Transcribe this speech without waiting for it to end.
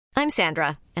I'm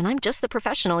Sandra, and I'm just the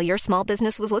professional your small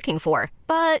business was looking for.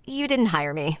 But you didn't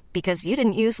hire me because you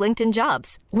didn't use LinkedIn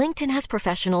Jobs. LinkedIn has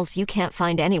professionals you can't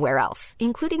find anywhere else,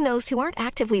 including those who aren't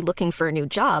actively looking for a new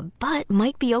job, but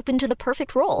might be open to the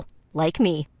perfect role, like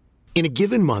me. In a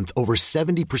given month, over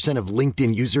 70% of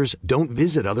LinkedIn users don't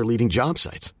visit other leading job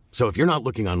sites. So if you're not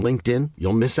looking on LinkedIn,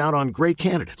 you'll miss out on great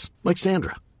candidates like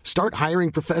Sandra. Start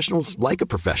hiring professionals like a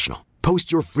professional.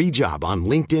 Post your free job on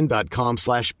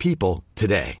linkedin.com/people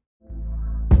today.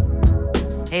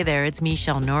 Hey there, it's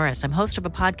Michelle Norris. I'm host of a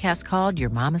podcast called Your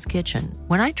Mama's Kitchen.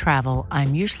 When I travel,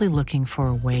 I'm usually looking for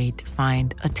a way to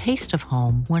find a taste of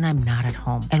home when I'm not at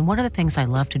home. And one of the things I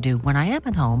love to do when I am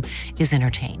at home is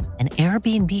entertain. And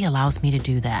Airbnb allows me to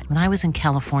do that. When I was in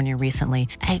California recently,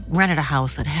 I rented a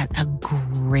house that had a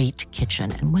great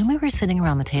kitchen. And when we were sitting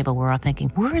around the table, we're all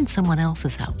thinking, we're in someone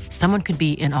else's house. Someone could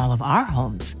be in all of our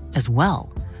homes as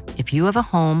well. If you have a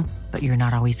home, but you're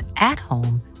not always at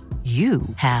home, you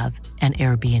have an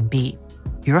Airbnb.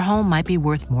 Your home might be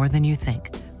worth more than you think.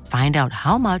 Find out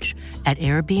how much at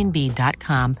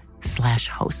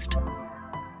airbnb.com/host.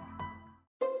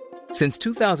 Since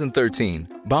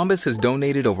 2013, Bombas has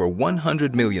donated over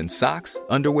 100 million socks,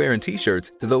 underwear, and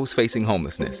T-shirts to those facing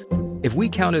homelessness. If we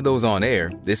counted those on air,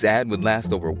 this ad would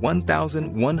last over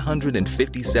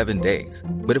 1,157 days.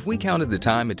 But if we counted the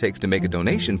time it takes to make a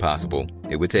donation possible,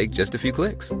 it would take just a few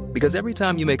clicks. Because every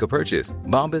time you make a purchase,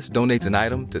 Bombas donates an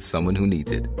item to someone who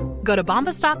needs it. Go to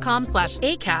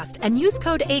bombas.com/ACAST and use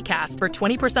code ACAST for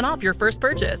 20% off your first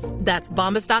purchase. That's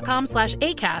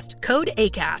bombas.com/ACAST, code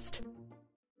ACAST.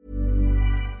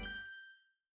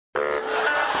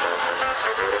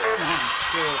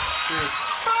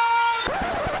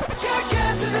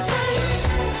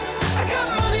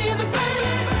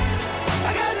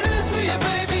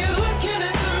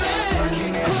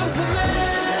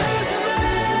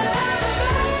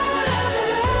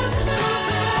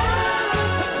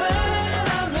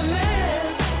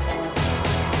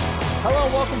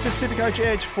 Welcome to SuperCoach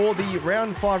Edge for the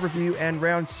Round 5 review and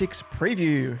Round 6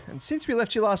 preview. And since we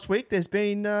left you last week, there's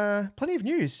been plenty of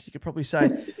news, you could probably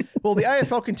say. Well, the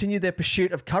AFL continued their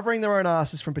pursuit of covering their own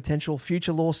asses from potential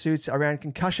future lawsuits around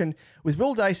concussion, with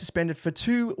Will Day suspended for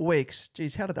 2 weeks.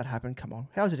 Geez, how did that happen? Come on.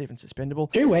 How is it even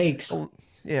suspendable? 2 weeks? Well,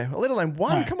 yeah, let alone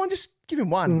 1. No. Come on, just give him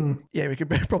 1. Yeah, we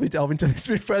could probably delve into this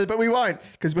a bit further, but we won't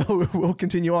because we'll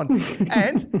continue on.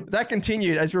 And that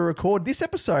continued as we record this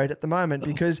episode at the moment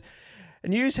because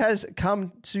news has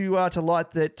come to light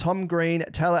that Tom Green,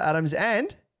 Taylor Adams,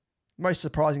 and, most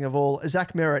surprising of all,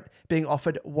 Zach Merritt being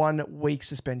offered 1 week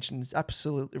suspensions.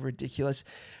 Absolutely ridiculous.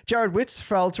 Jared Witts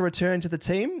failed to return to the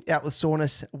team, out with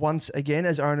soreness once again,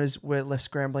 as owners were left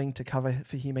scrambling to cover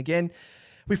for him again.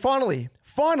 We finally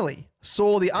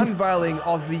saw the unveiling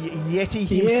of the Yeti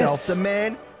himself, the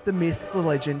man, the myth, the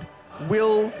legend,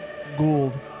 Will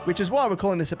Gould, which is why we're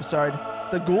calling this episode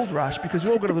the Gould Rush, because we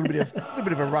all got a little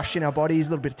bit of a rush in our bodies,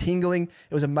 a little bit of tingling.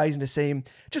 It was amazing to see him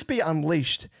just be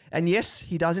unleashed. And yes,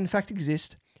 he does in fact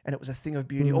exist, and it was a thing of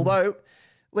beauty. Although,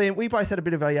 Liam, we both had a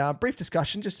bit of a brief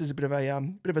discussion, just as a bit of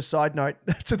a side note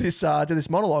to this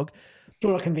monologue.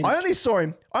 I only saw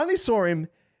him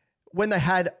when they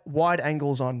had wide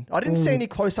angles on. I didn't see any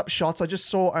close-up shots. I just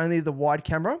saw only the wide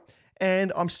camera.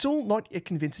 And I'm still not yet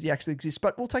convinced that he actually exists,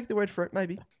 but we'll take the word for it,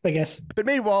 maybe. I guess. But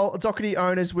meanwhile, Doherty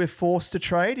owners were forced to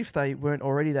trade, if they weren't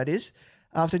already, that is,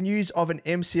 after news of an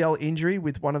MCL injury,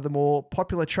 with one of the more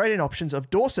popular trade-in options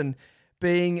of Dawson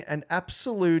being an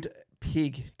absolute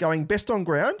pig, going best on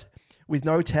ground with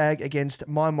no tag against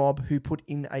my mob, who put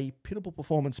in a pitiable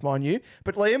performance, mind you.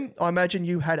 But Liam, I imagine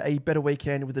you had a better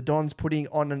weekend with the Dons putting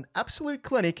on an absolute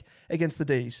clinic against the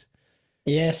Ds.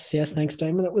 Yes, thanks,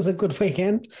 Damon. It was a good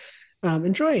weekend.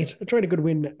 Enjoyed a good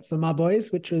win for my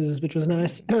boys, which was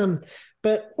nice.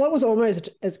 But what was almost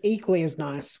as equally as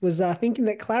nice was thinking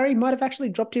that Clary might have actually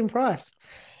dropped in price.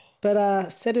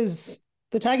 But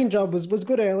the tagging job was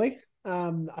good early.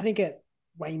 I think it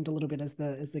waned a little bit as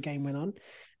the game went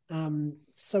on.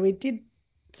 So he did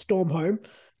storm home.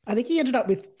 I think he ended up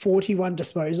with 41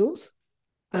 disposals.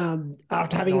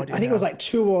 After having, I think it was like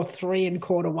 2 or 3 in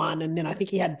quarter 1, and then I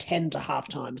think he had 10 to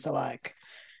halftime. So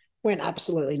went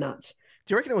absolutely nuts.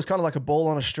 Do you reckon it was kind of like a ball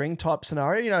on a string type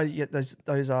scenario? You know, you get those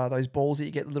balls that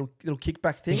you get little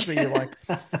kickback things where you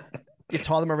you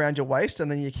tie them around your waist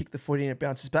and then you kick the foot in and it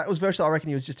bounces back. It was virtually, I reckon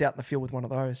he was just out in the field with one of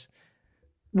those.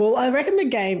 Well, I reckon the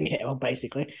game,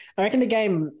 basically, I reckon the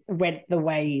game went the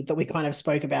way that we kind of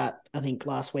spoke about, I think,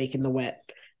 last week in the wet.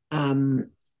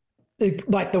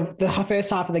 Like the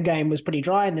first half of the game was pretty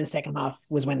dry, and then the second half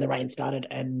was when the rain started,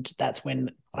 and that's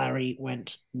when Clary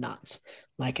went nuts,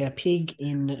 like a pig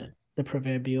in the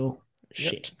proverbial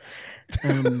shit.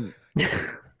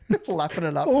 Lapping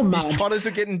it up. Or mud. His trotters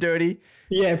are getting dirty.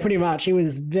 Yeah, pretty much. He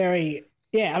was very,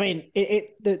 I mean,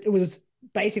 it was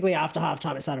basically after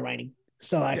halftime it started raining.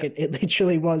 So like it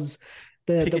literally was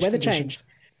the weather change.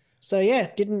 So yeah,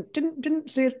 didn't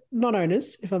suit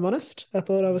non-owners, if I'm honest. I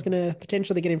thought I was going to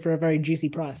potentially get him for a very juicy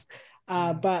price.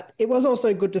 But it was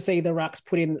also good to see the Rucks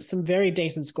put in some very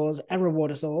decent scores and reward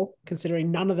us all,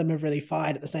 considering none of them have really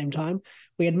fired at the same time.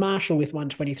 We had Marshall with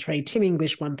 123, Tim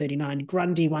English 139,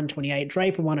 Grundy 128,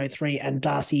 Draper 103, and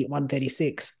Darcy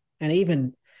 136. And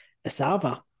even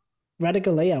Asava,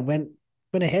 Radigalia went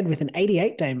ahead with an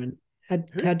 88, Damon.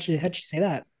 How'd you see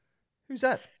that? Who's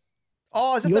that?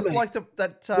 Oh, is that the bloke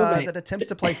that attempts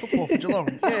to play football for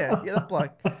Geelong? Yeah, that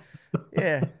bloke.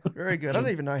 Yeah, very good. I don't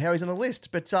even know how he's on the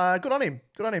list, but good on him.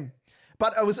 Good on him.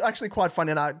 But it was actually quite fun,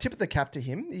 and I tip of the cap to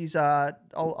him. He's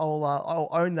I'll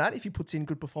own that if he puts in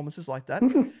good performances like that.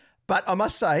 But I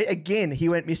must say, again, he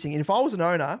went missing. And if I was an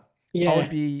owner, I would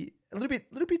be a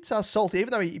little bit salty,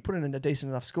 even though he put in a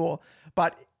decent enough score.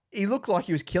 But he looked like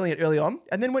he was killing it early on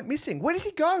and then went missing. Where does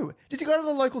he go? Does he go to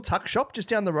the local tuck shop just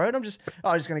down the road? I'm just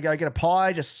going to go get a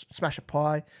pie, just smash a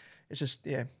pie. It's just,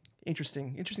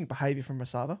 interesting behavior from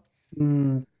Masava.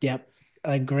 Yep.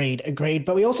 Agreed.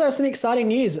 But we also have some exciting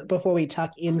news before we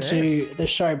tuck into the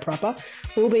show proper.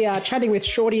 We'll be chatting with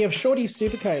Shorty of Shorty's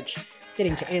SuperCoach,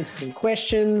 getting to answer some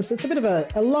questions. It's a bit of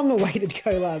a long-awaited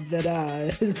collab that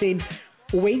has been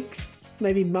weeks,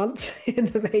 maybe months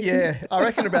in the making. Yeah, I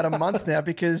reckon about a month now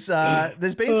because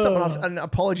there's been some, and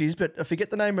apologies, but I forget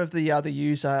the name of the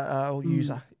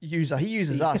user. He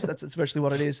uses us. That's virtually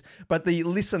what it is. But the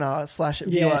listener /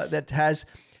 viewer that has,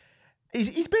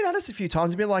 he's been at us a few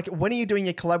times. He's been like, when are you doing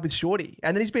your collab with Shorty?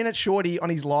 And then he's been at Shorty on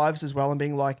his lives as well and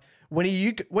being like, when are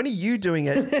you doing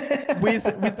it with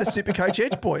the SuperCoach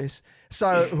Edge boys?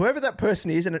 So whoever that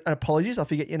person is, and apologies, I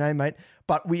forget your name, mate,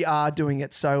 but we are doing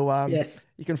it. So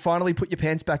you can finally put your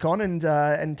pants back on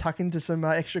and tuck into some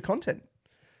extra content.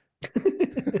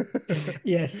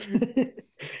 Yes.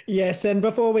 Yes. And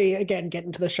before we again get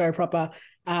into the show proper,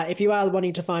 if you are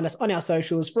wanting to find us on our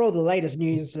socials for all the latest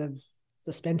news of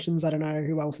suspensions, I don't know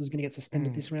who else is going to get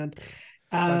suspended this round.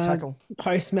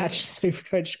 Post-match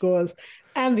SuperCoach scores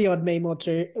and the odd meme or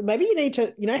two. Maybe you need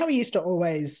to, how we used to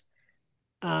always,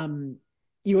 you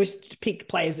used to pick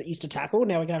players that used to tackle.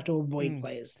 Now we're going to have to avoid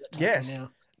players that tackle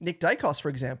now. Nick Dacos, for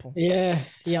example. Yeah.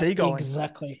 Seagulling.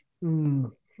 Exactly.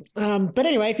 But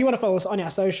anyway, if you want to follow us on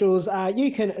our socials,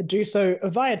 you can do so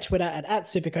via Twitter at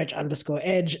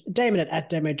 @SuperCoach_Edge, Damon at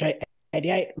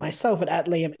DamoJ88, myself at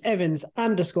Liam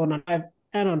Evans_95,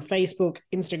 and on Facebook,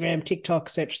 Instagram, TikTok,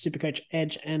 search SuperCoach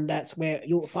Edge, and that's where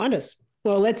you'll find us.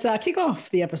 Well, let's kick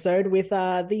off the episode with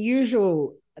the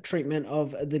usual treatment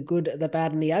of the good, the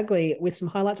bad, and the ugly with some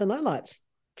highlights and lowlights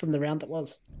from the round that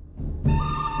was.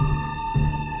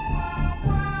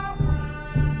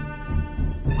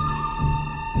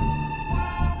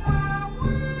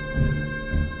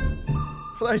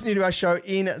 For those new to our show,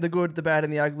 in the good, the bad,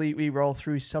 and the ugly, we roll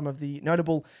through some of the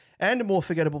notable and more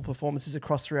forgettable performances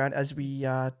across the round as we,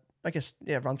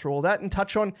 run through all that and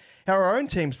touch on how our own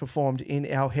teams performed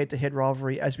in our head-to-head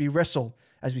rivalry as we wrestle,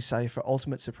 as we say, for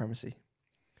ultimate supremacy.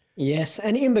 Yes,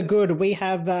 and in the good, we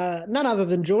have none other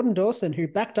than Jordan Dawson, who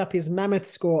backed up his mammoth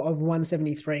score of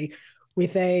 173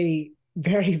 with a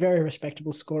very, very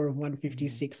respectable score of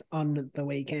 156 on the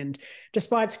weekend.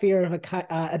 Despite fear of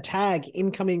a tag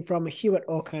incoming from Hewitt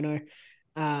O'Connor,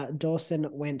 Dawson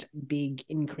went big,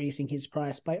 increasing his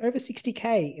price by over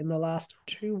 60K in the last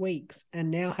 2 weeks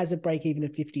and now has a break even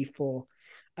of 54.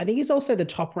 I think he's also the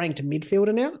top ranked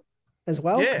midfielder now as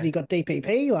well because he got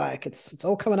DPP. Like it's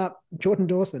all coming up, Jordan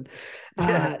Dawson.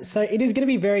 So it is going to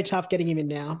be very tough getting him in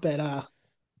now, but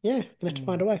gonna have to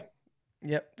find a way.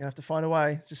 Yep, gonna have to find a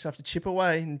way. Just have to chip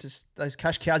away, and just those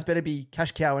cash cows better be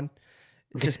cash cowing,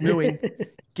 just mooing.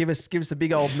 give us a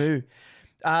big old moo.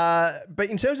 But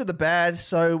in terms of the bad,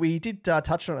 so we did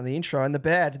touch on it in the intro, and the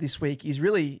bad this week is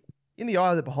really in the eye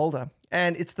of the beholder,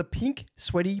 and it's the pink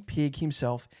sweaty pig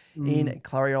himself in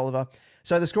Clary Oliver.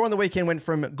 So the score on the weekend went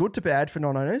from good to bad for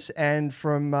non-owners, and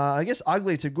from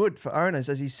ugly to good for owners,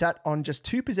 as he sat on just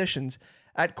 2 possessions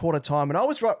at quarter time. And I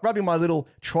was rubbing my little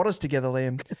trotters together,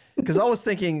 Liam, because I was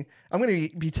thinking I'm going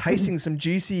to be tasting some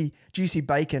juicy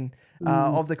bacon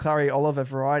of the Clary Oliver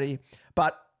variety.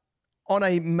 But on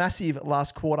a massive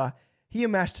last quarter, he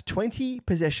amassed 20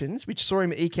 possessions, which saw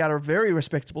him eke out a very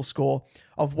respectable score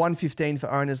of 115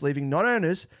 for owners, leaving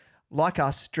non-owners like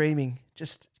us dreaming,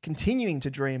 just continuing to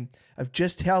dream of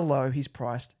just how low his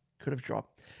price could have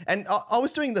dropped. And I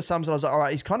was doing the sums, and I was like, all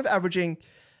right, he's kind of averaging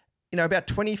about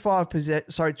 25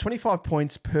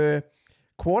 points per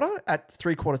quarter at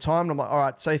 3/4 time. And I'm like, all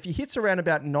right, so if he hits around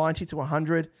about 90 to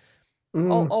 100,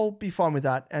 I'll be fine with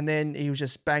that. And then he was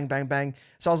just bang, bang, bang.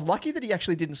 So I was lucky that he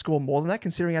actually didn't score more than that,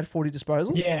 considering he had 40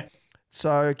 disposals. Yeah.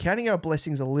 So counting our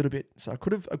blessings a little bit. So I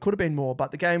could have been more,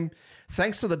 but the game,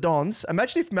 thanks to the Dons.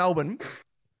 Imagine if Melbourne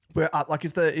were up, like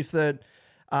if the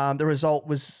result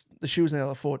was the shoe was on the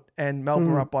other foot and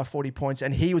Melbourne were up by 40 points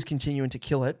and he was continuing to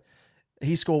kill it,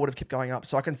 his score would have kept going up.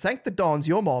 So I can thank the Dons,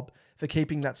 your mob, for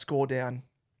keeping that score down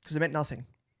because it meant nothing.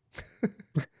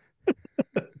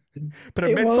 But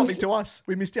it meant something to us.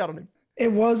 We missed out on him.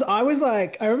 It was. I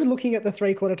remember looking at the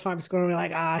 3/4 time score and we're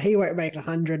like, he won't make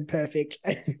 100 perfect.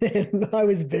 And then I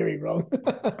was very wrong.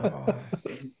 But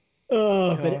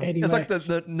anyway. It's like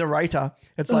the narrator.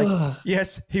 It's like,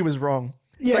 yes, he was wrong.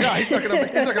 It's like, he's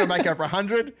not going to make over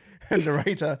 100. And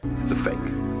narrator. It's a fake.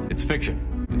 It's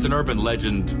fiction. It's an urban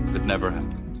legend that never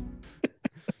happened.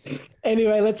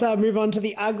 Anyway, let's move on to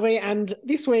the ugly. And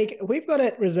this week, we've got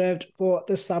it reserved for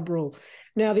the sub rule.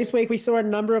 Now, this week, we saw a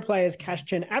number of players' cash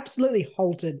gen absolutely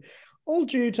halted, all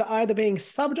due to either being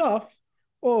subbed off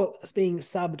or being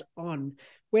subbed on.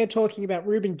 We're talking about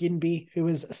Ruben Ginbey, who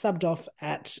was subbed off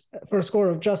for a score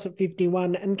of just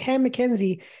 51, and Cam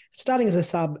Mackenzie starting as a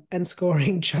sub and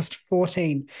scoring just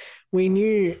 14. We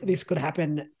knew this could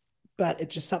happen, but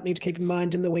it's just something to keep in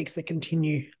mind in the weeks that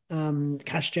continue.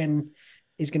 Cash gen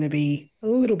is going to be a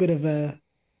little bit of a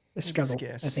struggle,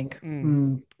 I think.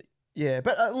 Yeah,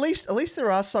 but at least there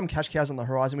are some cash cows on the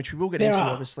horizon, which we will get into,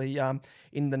 obviously,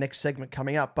 in the next segment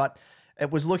coming up. But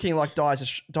it was looking like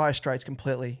dire straits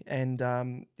completely. And,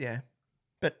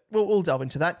 but we'll delve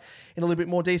into that in a little bit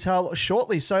more detail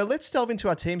shortly. So let's delve into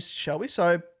our teams, shall we?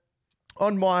 So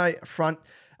on my front,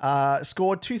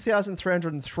 scored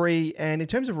 2,303. And in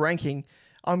terms of ranking,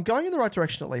 I'm going in the right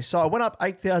direction at least. So I went up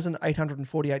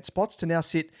 8,848 spots to now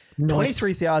sit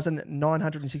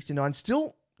 23,969.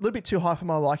 Still a little bit too high for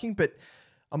my liking, but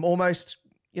I'm almost,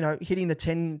 hitting the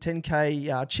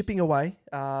 10K chipping away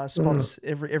spots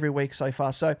every week so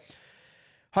far. So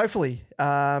hopefully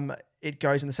it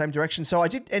goes in the same direction. So I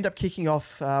did end up kicking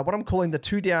off what I'm calling the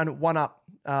 2 down, 1 up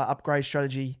upgrade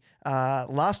strategy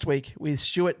last week with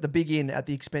Stuart, the big in at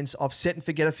the expense of Set and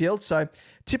Forget a Field. So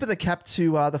tip of the cap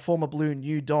to the former Blue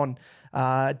new Don,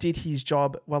 did his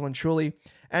job well and truly.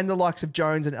 And the likes of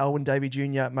Jones and Elwyn Davey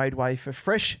Jr. made way for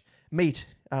fresh meat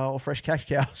or fresh cash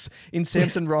cows in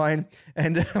Samson Ryan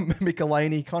and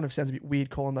Michelini. Kind of sounds a bit weird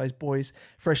calling those boys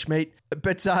fresh meat.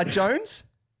 But Jones,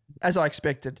 as I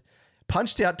expected,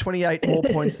 punched out 28 more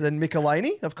points than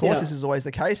Michelini. Of course, this is always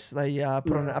the case. They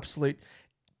put on an absolute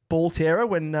ball terror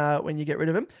when you get rid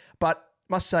of him. But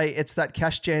must say it's that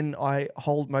cash gen I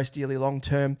hold most dearly long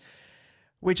term,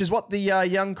 which is what the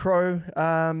young crow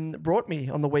brought me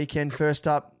on the weekend. First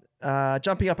up,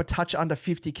 jumping up a touch under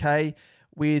 50K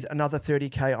with another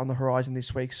 30K on the horizon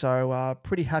this week. So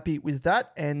pretty happy with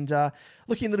that and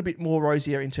looking a little bit more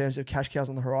rosier in terms of cash cows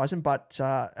on the horizon, but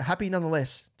happy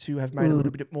nonetheless to have made a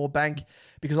little bit more bank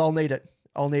because I'll need it.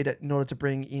 I'll need it in order to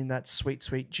bring in that sweet,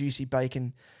 sweet, juicy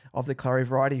bacon of the Clary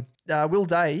variety. Will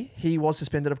Day, he was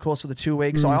suspended, of course, for the 2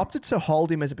 weeks. So I opted to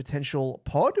hold him as a potential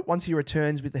pod once he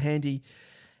returns with the handy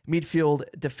midfield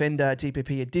defender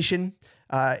DPP addition.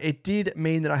 It did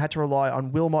mean that I had to rely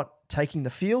on Wilmot taking the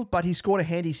field, but he scored a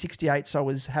handy 68, so I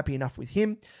was happy enough with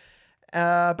him.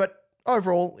 But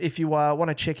overall, if you want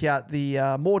to check out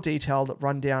the more detailed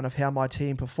rundown of how my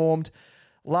team performed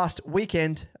last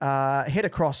weekend, head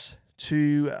across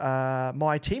to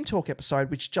my Team Talk episode,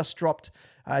 which just dropped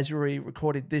as we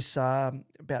recorded this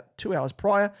about 2 hours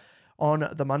prior on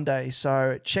the Monday.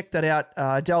 So check that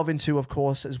out. Delve into, of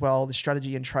course, as well, the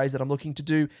strategy and trades that I'm looking to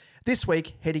do this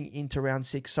week heading into round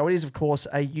 6. So it is, of course,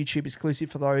 a YouTube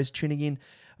exclusive for those tuning in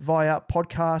via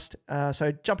podcast.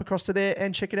 So jump across to there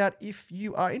and check it out if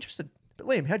you are interested. But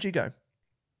Liam, how'd you go?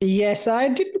 Yes, I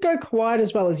didn't go quite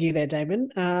as well as you there,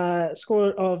 Damon. Score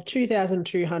of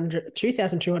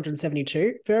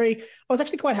 2,272. I was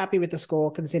actually quite happy with the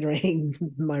score considering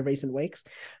my recent weeks.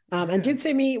 And did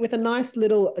see me with a nice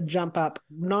little jump up,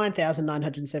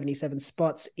 9,977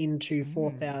 spots into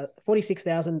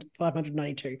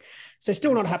 46,592. So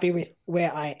still not happy with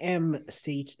where I am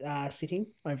sitting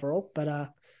overall, but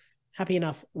happy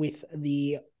enough with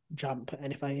the jump.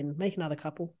 And if I can make another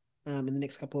couple, in the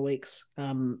next couple of weeks,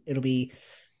 it'll be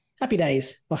happy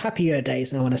days, or happier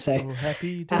days, I want to say. Oh,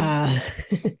 happy days.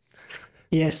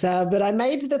 Yes, but I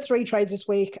made the 3 trades this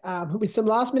week with some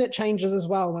last-minute changes as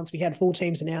well once we had full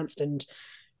teams announced and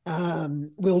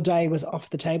Will Day was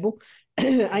off the table.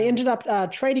 I ended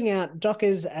up trading out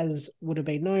Dockers, as would have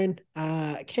been known,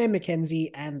 Cam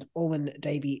Mackenzie and Alwyn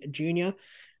Davey Jr.,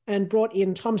 and brought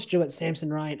in Tom Stewart,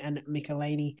 Samson Ryan, and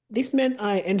Michelini. This meant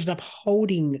I ended up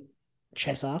holding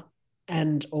Chesser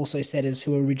and also Setters,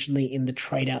 who were originally in the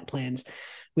trade-out plans,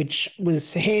 which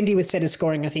was handy with Setters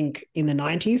scoring, I think, in the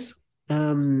 90s.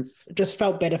 Just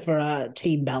felt better for a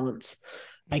team balance,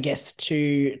 I guess,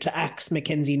 to axe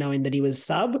Mackenzie knowing that he was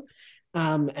sub,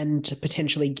 and to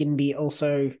potentially Ginbey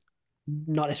also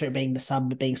not necessarily being the sub,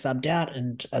 but being subbed out,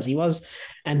 and as he was,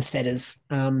 and Setters.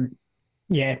 Kind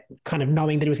of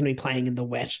knowing that he was going to be playing in the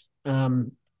wet.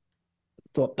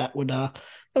 Thought that would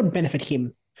benefit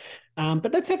him.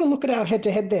 But let's have a look at our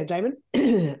head-to-head there, Damon.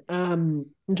 In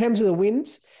terms of the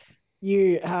wins,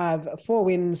 you have 4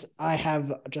 wins. I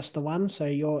have just the one, so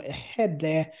you're ahead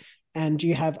there. And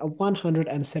you have a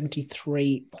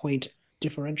 173-point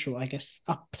differential, I guess,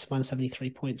 up 173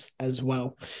 points as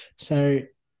well. So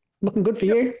looking good for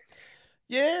you.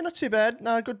 Yeah, not too bad.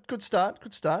 No, good start.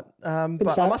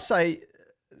 But I must say,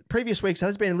 previous weeks, that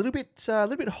has been a little bit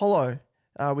hollow,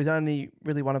 with only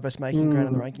really one of us making ground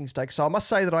in the ranking stakes. So I must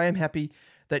say that I am happy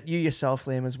that you yourself,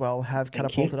 Liam, as well, have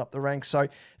catapulted up the ranks. So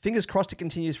fingers crossed it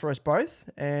continues for us both.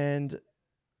 And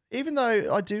even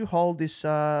though I do hold this,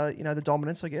 the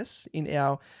dominance, I guess, in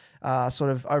our sort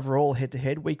of overall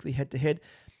head-to-head, weekly head-to-head,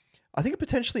 I think it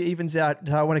potentially evens out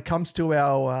when it comes to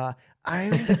our I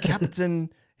am the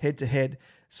captain head-to-head.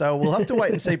 So we'll have to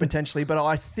wait and see potentially, but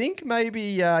I think maybe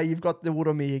you've got the wood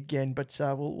on me again, but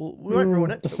we won't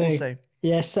ruin it. We'll see.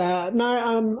 Yes.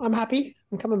 I'm happy.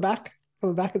 I'm coming back.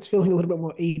 It's feeling a little bit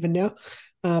more even now,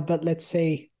 but let's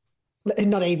see.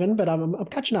 Not even, but I'm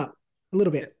catching up a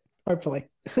little bit, hopefully.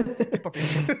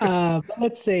 But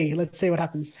let's see what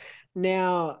happens.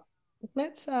 Now,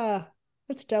 let's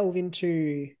delve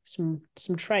into some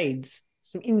trades,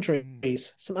 some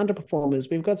injuries, some underperformers.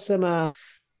 We've got some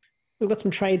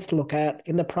trades to look at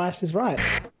in The Price is Right.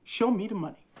 Show me the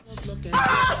money.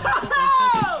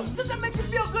 Oh! Does that make you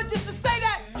feel good just to say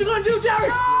that? What you gonna do,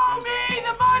 Derek? Show me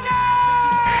the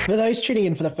money! For those tuning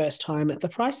in for the first time, The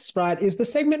Price is Right is the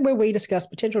segment where we discuss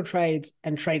potential trades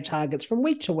and trade targets from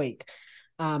week to week,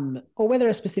 or whether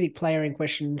a specific player in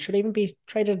question should even be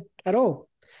traded at all.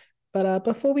 But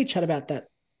before we chat about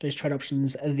those trade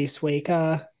options this week,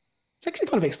 it's actually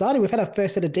kind of exciting. We've had our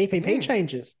first set of DPP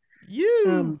changes.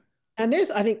 And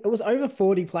I think it was over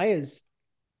 40 players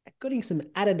getting some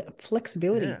added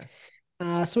flexibility.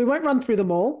 Yeah. So we won't run through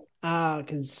them all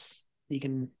because you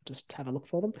can just have a look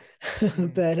for them.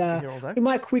 But we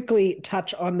might quickly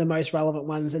touch on the most relevant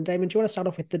ones. And Damon, do you want to start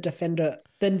off with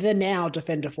the now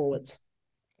defender forwards?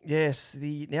 Yes,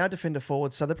 the now defender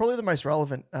forwards. So they're probably the most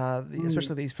relevant,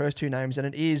 especially these first 2 names. And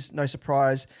it is no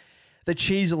surprise that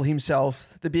Sheasel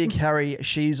himself, the big Harry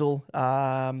Sheasel,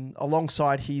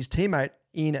 alongside his teammate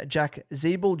in Jack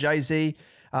Zeeble, Jay-Z,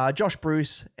 Josh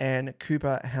Bruce, and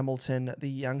Cooper Hamilton, the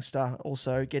youngster,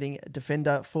 also getting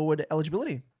defender forward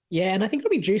eligibility. Yeah, and I think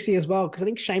it'll be juicy as well because I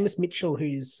think Seamus Mitchell,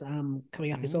 who's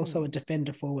coming up, is also a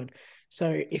defender forward.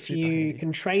 So if you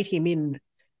can trade him in,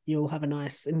 you'll have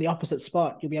in the opposite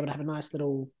spot, you'll be able to have a nice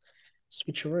little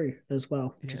switcheroo as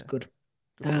well, which is good.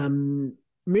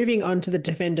 Moving on to the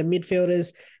defender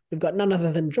midfielders, we've got none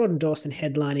other than Jordan Dawson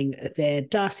headlining there,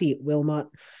 Darcy Wilmot,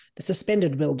 the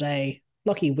suspended Will Day,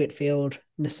 Lockie Whitfield,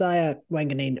 Nasiah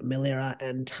Wanganeen-Milera,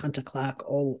 and Hunter Clark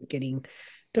all getting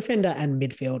defender and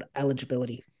midfield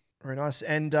eligibility. Very nice.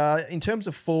 And in terms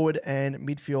of forward and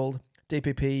midfield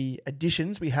DPP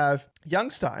additions, we have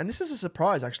youngster, and this is a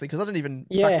surprise actually because I didn't even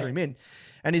factor him in.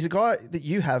 And he's a guy that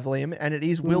you have, Liam, and it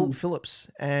is Will Phillips.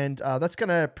 And that's going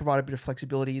to provide a bit of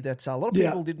flexibility that a lot of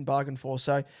people didn't bargain for.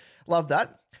 So love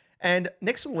that. And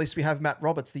next on the list, we have Matt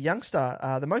Roberts, the youngster,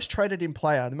 the most traded in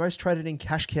player, the most traded in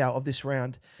cash cow of this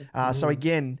round. So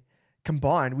again,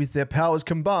 combined with their powers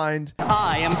combined.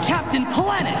 I am Captain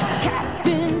Planet.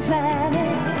 Captain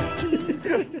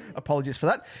Planet. Apologies for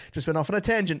that. Just went off on a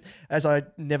tangent, as I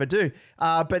never do.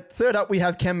 But third up, we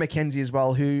have Cam Mackenzie as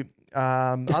well, who,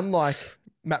 unlike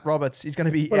Matt Roberts, is going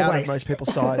to be out of most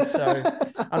people's sides. So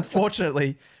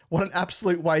unfortunately, what an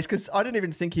absolute waste, because I didn't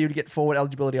even think he would get forward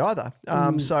eligibility either.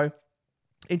 So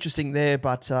interesting there,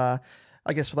 but I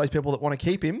guess for those people that want to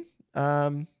keep him,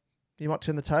 he might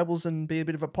turn the tables and be a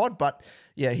bit of a pod. But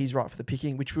yeah, he's right for the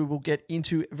picking, which we will get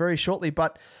into very shortly.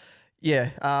 But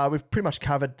yeah, we've pretty much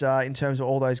covered in terms of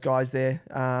all those guys there.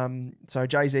 So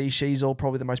Jay-Z, Sheasel,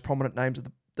 probably the most prominent names of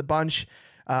the bunch.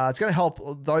 It's going to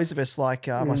help those of us like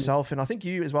myself, and I think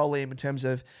you as well, Liam, in terms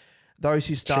of those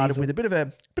who started with a bit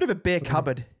of a bare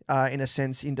cupboard in a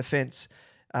sense in defence,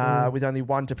 with only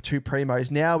 1 to 2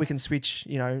 primos. Now we can switch,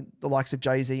 the likes of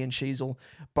Jay-Z and Sheasel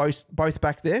both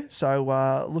back there.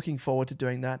 So looking forward to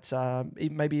doing that,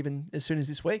 maybe even as soon as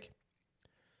this week.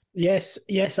 Yes,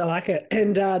 I like it.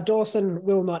 And Dawson,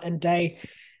 Wilmot, and Day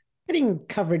getting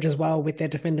coverage as well with their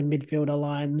defender midfielder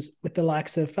lines with the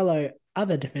likes of fellow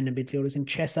other defender midfielders in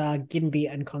Chessar,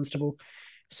 Ginby, and Constable,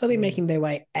 slowly making their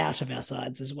way out of our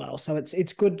sides as well. So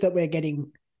it's good that we're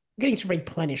getting to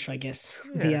replenish, I guess,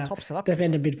 the tops it up.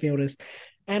 defender midfielders.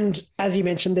 And as you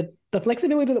mentioned, the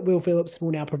flexibility that Will Phillips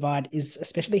will now provide is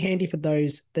especially handy for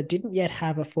those that didn't yet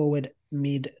have a forward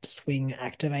mid swing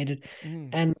activated.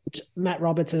 And Matt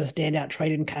Roberts as a standout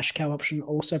trade and cash cow option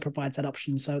also provides that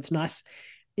option. So it's nice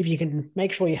if you can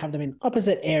make sure you have them in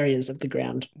opposite areas of the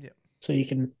ground. So you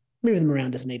can move them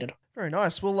around as needed. Very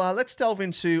nice. Well, let's delve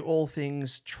into all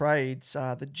things trades,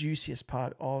 the juiciest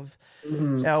part of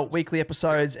our weekly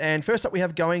episodes. And first up, we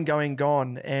have Going,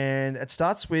 Gone. And it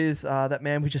starts with that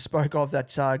man we just spoke of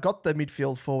that got the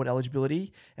midfield forward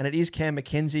eligibility. And it is Cam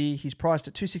McKenzie. He's priced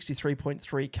at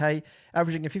 263.3K,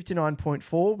 averaging a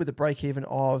 59.4 with a break-even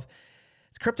of,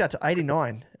 it's crept out to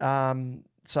 89.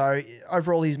 So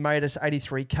overall, he's made us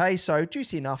 83K. So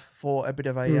juicy enough for a bit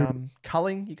of a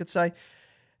culling, you could say.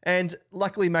 And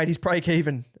luckily made his break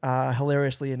even,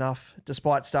 hilariously enough,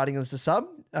 despite starting as a sub,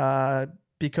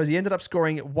 because he ended up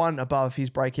scoring one above his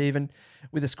break even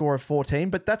with a score of 14.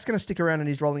 But that's going to stick around in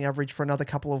his rolling average for another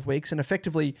couple of weeks and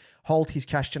effectively hold his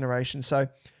cash generation. So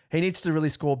he needs to really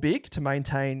score big to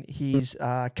maintain his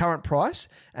current price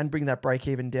and bring that break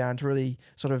even down to really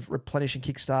sort of replenish and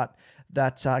kickstart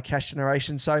that cash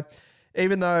generation. So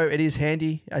even though it is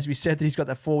handy, as we said, that he's got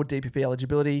that forward DPP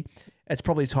eligibility, it's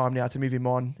probably time now to move him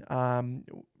on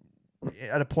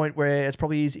at a point where it's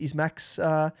probably his max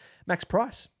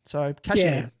price. So cash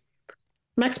in.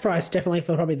 Max price definitely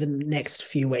for probably the next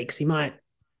few weeks. He might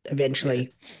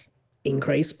eventually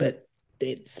increase, but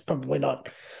it's probably not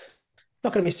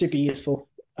going to be super useful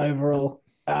overall.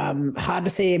 Hard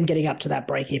to see him getting up to that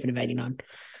break even of 89,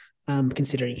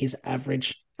 considering his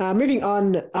average. Moving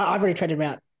on, I've already traded him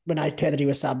out when I heard that he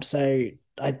was sub, so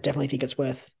I definitely think it's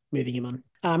worth moving him on.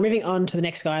 Moving on to the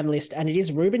next guy on the list, and it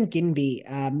is Ruben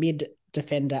Ginby, mid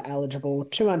defender eligible,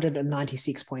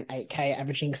 296.8K,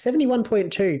 averaging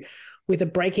 71.2 with a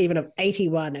break even of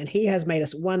 81, and he has made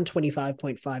us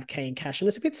 125.5K in cash. And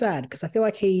it's a bit sad because I feel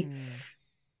like he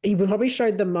probably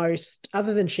showed the most,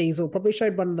 other than Sheasel, probably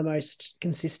showed one of the most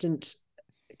consistent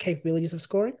capabilities of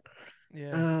scoring.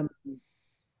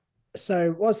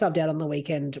 So was subbed out on the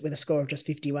weekend with a score of just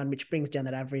 51, which brings down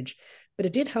that average. But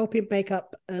it did help him make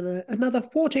up another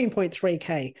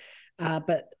 14.3K.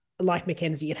 But like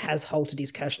McKenzie, it has halted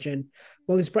his cash gen.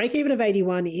 Well, his break-even of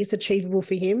 81 is achievable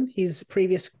for him. His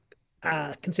previous,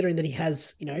 considering that he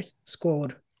has,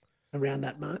 scored around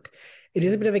that mark. It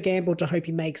is a bit of a gamble to hope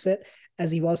he makes it,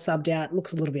 as he was subbed out.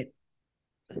 Looks a little bit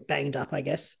banged up, I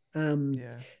guess. So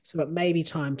it may be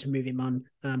time to move him on.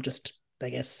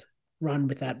 Run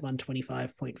with that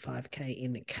 125.5K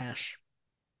in cash.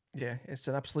 Yeah, it's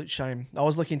an absolute shame. I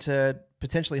was looking to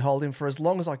potentially hold him for as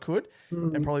long as I could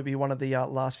and probably be one of the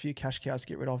last few cash cows to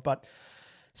get rid of. But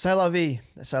c'est la vie.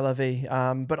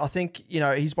 But I think,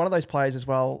 he's one of those players as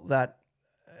well that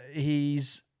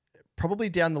he's probably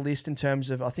down the list in terms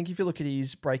of, I think if you look at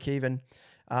his break even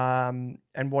and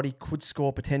what he could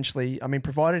score potentially, I mean,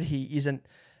 provided he isn't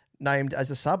named as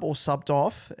a sub or subbed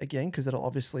off again, because it'll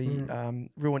obviously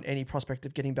ruin any prospect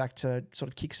of getting back to sort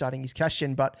of kickstarting his cash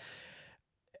gen. But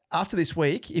after this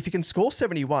week, if he can score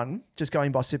 71, just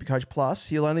going by SuperCoach Plus,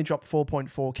 he'll only drop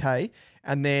 4.4K.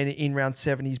 And then in round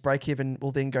 7, his break-even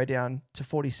will then go down to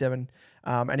 47.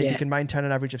 And if he can maintain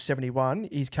an average of 71,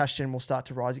 his cash gen will start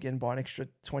to rise again by an extra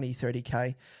 20,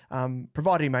 30K,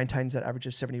 provided he maintains that average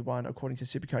of 71 according to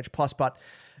SuperCoach Plus. But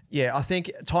yeah, I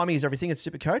think timing is everything at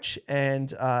SuperCoach,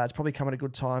 and it's probably come at a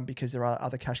good time because there are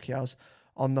other cash cows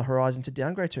on the horizon to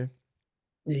downgrade to.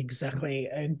 Exactly.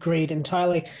 Agreed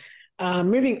entirely.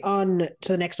 Moving on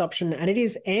to the next option, and it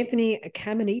is Anthony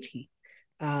Caminiti,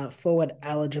 forward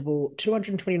eligible,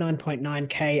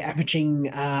 229.9K,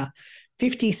 averaging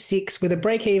 56 with a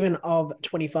break even of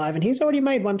 25, and he's already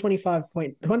made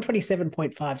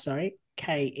 127.5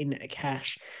 K in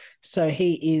cash. So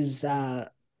he is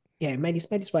made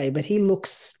his way, but he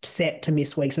looks set to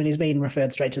miss weeks. I mean, he's been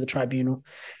referred straight to the tribunal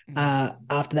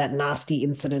after that nasty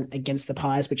incident against the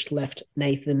Pies, which left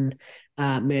Nathan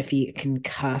Murphy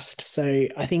concussed. So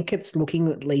I think it's looking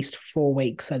at least 4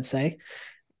 weeks, I'd say,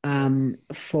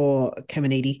 for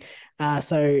Caminiti.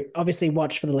 So obviously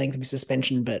watch for the length of his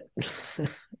suspension, but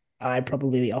I'd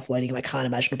probably be offloading him. I can't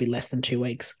imagine it'll be less than 2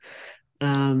 weeks.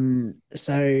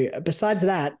 So besides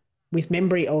that, with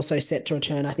Membry also set to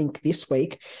return, I think this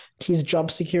week, his job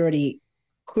security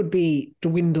could be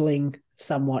dwindling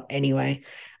somewhat anyway.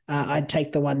 I'd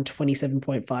take the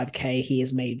 127.5K he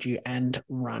has made you and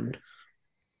run.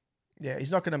 Yeah,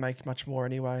 he's not going to make much more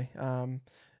anyway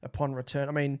upon return.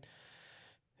 I mean,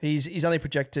 he's only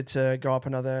projected to go up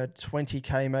another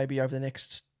 20K maybe over the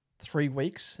next 3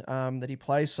 weeks that he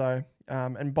plays. So,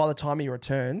 and by the time he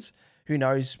returns, who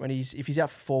knows if he's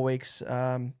out for 4 weeks.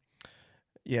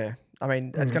 Yeah, I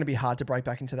mean, it's going to be hard to break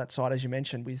back into that side, as you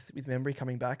mentioned, with Membry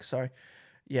coming back. So,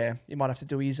 yeah, he might have to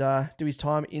do his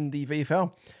time in the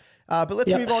VFL. But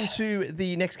let's move on to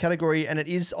the next category, and it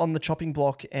is on the chopping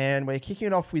block, and we're kicking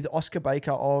it off with Oscar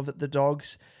Baker of the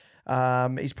Dogs.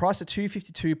 He's priced at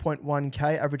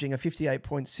 252.1K, averaging a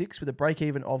 58.6 with a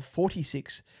break-even of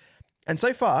 46. And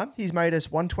so far, he's made us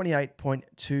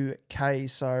 128.2K,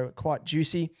 so quite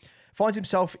juicy. Finds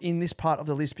himself in this part of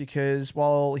the list because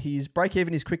while his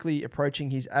break-even is quickly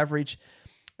approaching his average,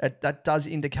 that does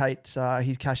indicate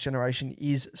his cash generation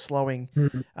is slowing.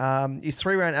 His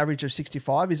 3-round average of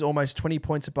 65 is almost 20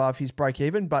 points above his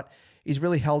break-even, but he's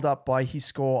really held up by his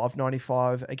score of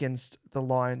 95 against the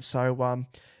Lions. So, a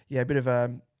bit of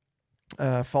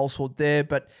a falsehood there.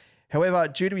 But however,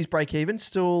 due to his break-even,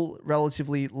 still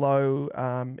relatively low,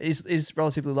 is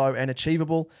relatively low and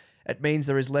achievable. It means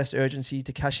there is less urgency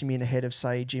to cash him in ahead of,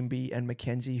 say, Jimby and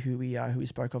McKenzie, who we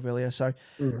spoke of earlier. So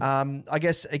I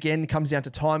guess, again, comes down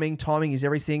to timing. Timing is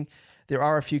everything. There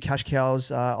are a few cash cows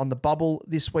on the bubble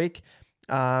this week,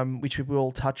 which we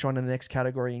will touch on in the next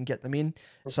category and get them in.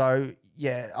 So,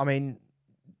 yeah, I mean,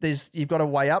 you've got to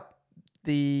weigh up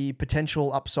the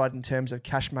potential upside in terms of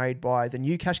cash made by the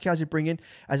new cash cows you bring in,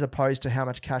 as opposed to how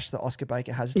much cash that Oscar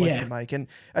Baker has left to make. And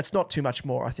it's not too much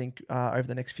more, I think, over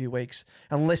the next few weeks,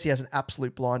 unless he has an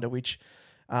absolute blinder, which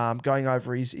going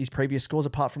over his previous scores,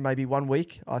 apart from maybe 1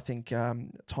 week, I think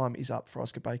time is up for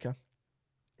Oscar Baker.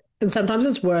 And sometimes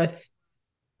it's worth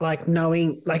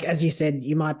knowing, as you said,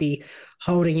 you might be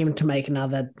holding him to make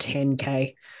another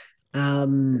 10K.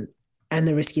 And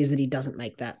the risk is that he doesn't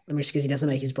make that. The risk is he doesn't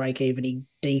make his break even. He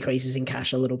decreases in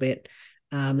cash a little bit.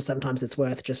 Sometimes it's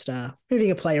worth just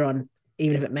moving a player on,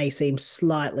 even if it may seem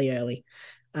slightly early.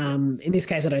 In this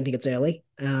case, I don't think it's early.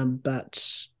 But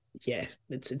yeah,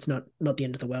 it's not the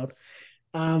end of the world.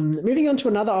 Moving on to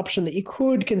another option that you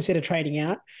could consider trading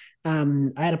out. I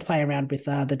had to play around with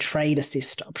the trade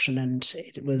assist option, and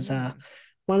it was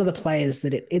one of the players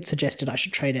that it suggested I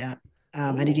should trade out.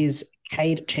 And it is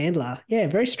Cade Chandler. Yeah,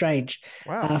 very strange.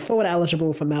 Wow. Forward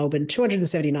eligible for Melbourne,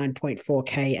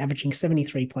 279.4K, averaging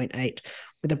 73.8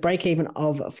 with a break-even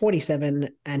of 47.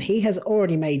 And he has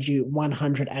already made you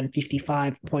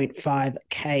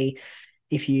 155.5K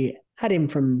if you had him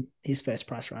from his first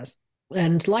price rise.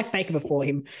 And like Baker before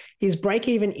him, his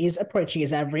break-even is approaching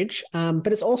his average,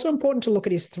 but it's also important to look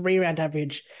at his 3-round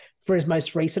average for his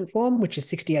most recent form, which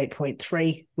is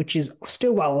 68.3, which is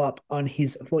still well up on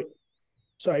his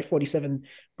 47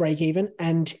 break-even,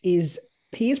 and he is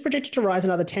projected to rise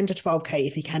another 10 to 12K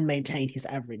if he can maintain his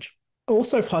average.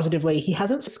 Also positively, he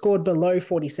hasn't scored below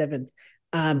 47,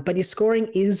 but his scoring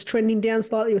is trending down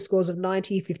slightly with scores of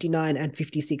 90, 59, and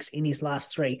 56 in his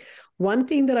last 3. One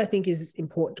thing that I think is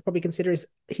important to probably consider is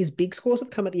his big scores have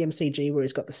come at the MCG, where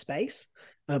he's got the space,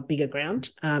 bigger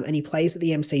ground, and he plays at the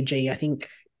MCG, I think,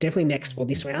 definitely next for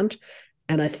this round,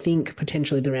 and I think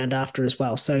potentially the round after as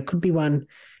well. So it could be one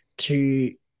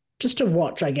to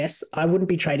watch, I guess. I wouldn't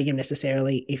be trading him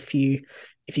necessarily if you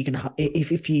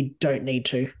don't need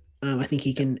to. I think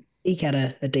he can eke out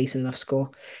a decent enough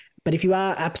score. But if you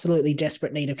are absolutely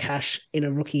desperate need of cash in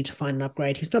a rookie to find an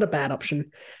upgrade, he's not a bad option.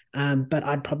 But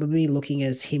I'd probably be looking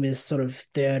as him as sort of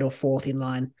 3rd or 4th in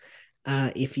line.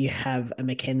 If you have a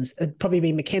McKenzie, it'd probably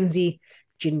be McKenzie,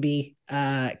 Jinby,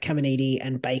 Caminiti,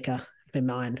 and Baker for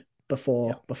mine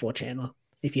before Chandler,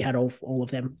 if you had all of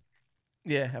them.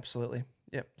 Yeah, absolutely.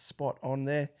 Yep, spot on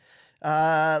there.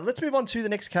 Let's move on to the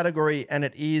next category, and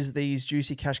it is these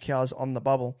juicy cash cows on the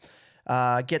bubble.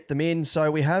 Get them in.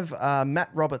 So we have Matt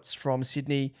Roberts from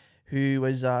Sydney, who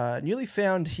has newly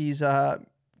found his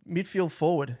midfield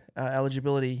forward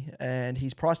eligibility, and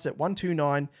he's priced at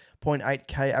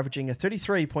 129.8K, averaging a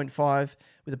 33.5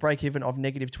 with a break-even of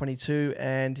 -22,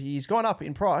 and he's gone up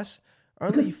in price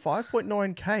only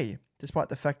 5.9K, despite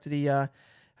the fact that he had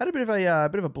a bit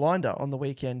of a blinder on the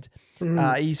weekend.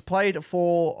 He's played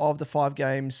 4 of the 5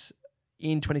 games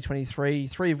in 2023,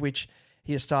 3 of which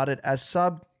he has started as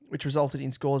sub, which resulted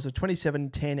in scores of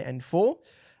 27, 10, and 4.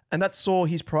 And that saw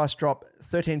his price drop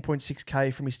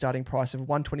 13.6K from his starting price of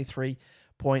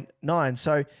 123.9.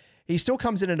 So he still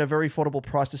comes in at a very affordable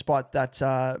price, despite that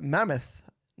mammoth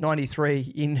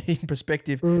 93 in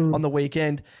perspective on the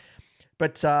weekend.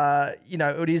 But,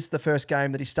 it is the first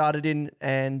game that he started in,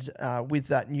 and with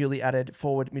that newly added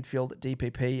forward midfield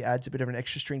DPP adds a bit of an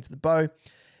extra string to the bow.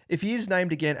 If he is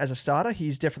named again as a starter,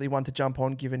 he's definitely one to jump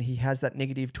on, given he has that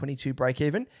negative 22 break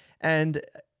even and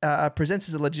presents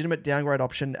as a legitimate downgrade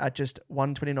option at just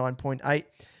 129.8,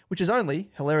 which is only,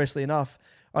 hilariously enough,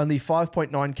 only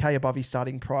 5.9k above his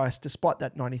starting price, despite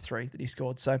that 93 that he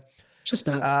scored. So just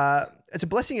nuts. It's a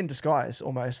blessing in disguise,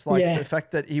 almost. Like the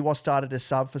fact that he was started as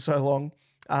sub for so long,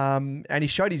 and he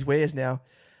showed his wares now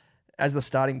as the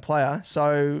starting player.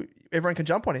 So everyone can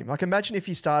jump on him. Like, imagine if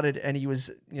he started and he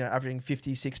was, averaging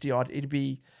 50, 60 odd. It'd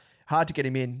be hard to get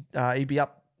him in. He'd be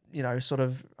up, sort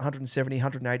of 170,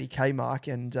 180k mark.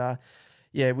 And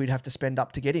we'd have to spend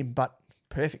up to get him. But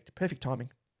perfect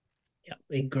timing. Yeah,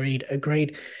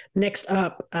 agreed. Next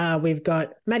up, we've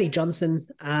got Matty Johnson,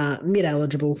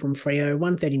 mid-eligible from Freo,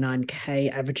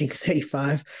 139k, averaging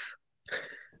 35.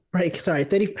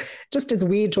 30. Just it's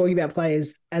weird talking about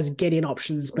players as get-in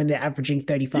options when they're averaging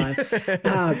 35.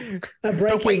 A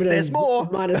break even there's more.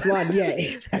 -1. Yeah,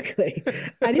 exactly.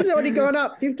 And he's already gone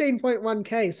up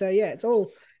 15.1k. So yeah, it's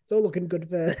all looking good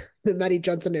for Matty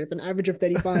Johnson with an average of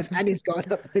 35, and he's gone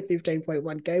up by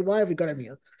 15.1k. Why have we got him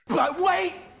here? But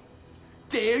wait,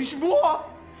 there's more.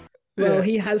 Well,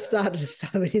 he has started as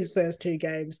sub in his first 2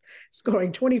 games,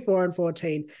 scoring 24 and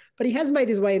 14, but he has made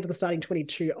his way into the starting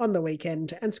 22 on the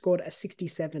weekend and scored a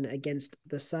 67 against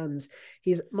the Suns.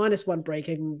 His -1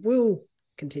 break-even will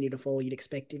continue to fall, you'd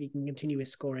expect, if he can continue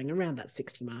his scoring around that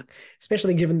 60 mark,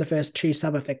 especially given the first 2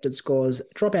 sub-affected scores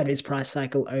drop out of his price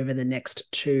cycle over the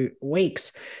next 2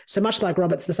 weeks. So much like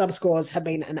Roberts, the sub scores have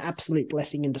been an absolute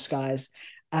blessing in disguise.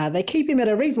 They keep him at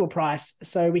a reasonable price,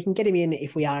 so we can get him in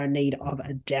if we are in need of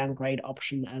a downgrade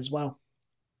option as well.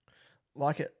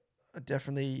 Like it. I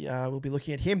definitely will be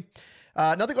looking at him.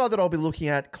 Another guy that I'll be looking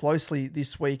at closely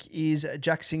this week is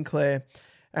Jack Sinclair,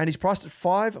 and he's priced at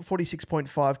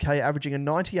 546.5k, averaging a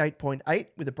 98.8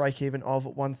 with a break-even of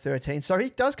 113. So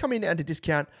he does come in at a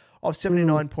discount of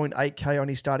 79.8k on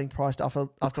his starting price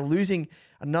after losing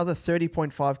another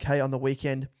 30.5k on the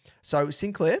weekend. So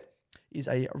Sinclair is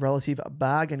a relative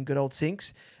bargain, good old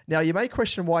Sinks. Now, you may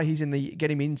question why he's in the get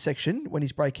him in section when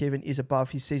his break-even is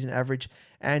above his season average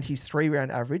and his 3-round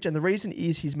average. And the reason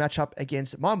is his matchup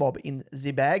against my mob in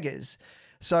the Baggers.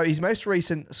 So his most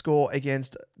recent score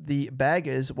against the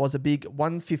Baggers was a big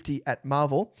 150 at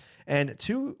Marvel. And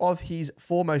 2 of his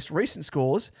 4 most recent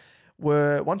scores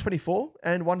were 124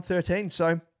 and 113.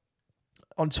 So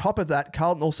on top of that,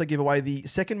 Carlton also give away the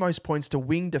second most points to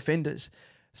wing defenders.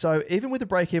 So even with a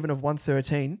break-even of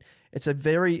 113, it's a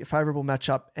very favourable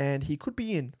matchup, and he could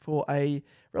be in for a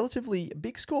relatively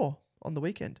big score on the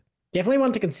weekend. Definitely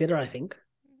one to consider, I think.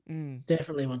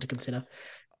 Definitely one to consider.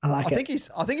 I think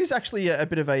he's actually a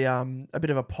bit of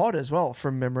a pod as well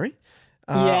from memory.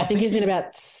 I think he's in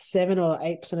about 7 or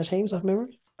 8% of teams off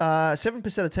memory.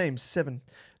 7% of teams, 7.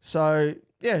 So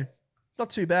yeah, not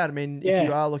too bad. I mean, if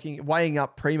you are weighing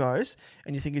up primos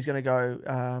and you think he's going to go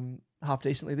half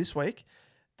decently this week,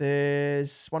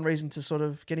 there's one reason to sort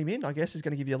of get him in, I guess, is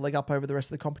going to give you a leg up over the rest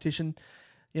of the competition.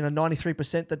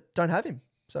 93% that don't have him.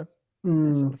 So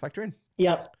sort of factor in.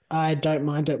 Yep, I don't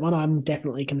mind it. One I'm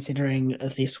definitely considering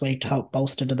this week to help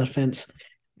bolster the defense.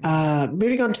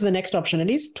 Moving on to the next option, it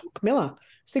is Took Miller,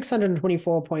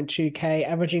 624.2k,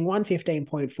 averaging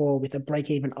 115.4 with a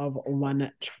break-even of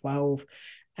 112.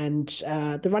 And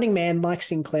the running man, like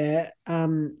Sinclair,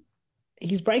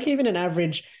 his break-even and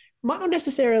average might not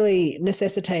necessarily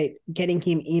necessitate getting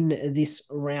him in this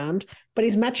round, but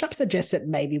his matchup suggests it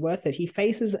may be worth it. He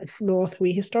faces North, who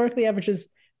he historically averages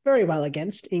very well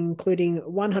against, including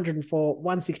 104,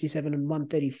 167, and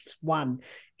 131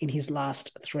 in his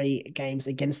last 3 games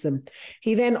against them.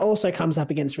 He then also comes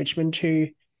up against Richmond, who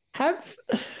have...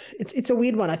 It's a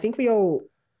weird one. I think we all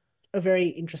are very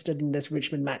interested in this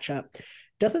Richmond matchup.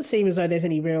 Doesn't seem as though there's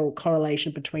any real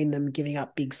correlation between them giving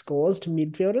up big scores to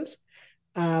midfielders.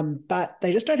 But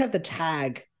they just don't have the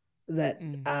tag that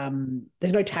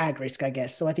there's no tag risk, I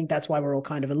guess. So I think that's why we're all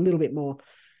kind of a little bit more,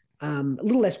 a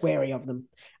little less wary of them.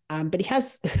 But he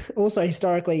has also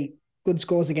historically good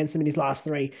scores against them in his last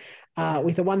 3,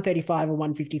 with a 135, a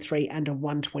 153, and a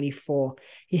 124.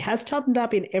 He has toughened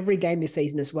up in every game this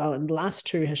season as well. And the last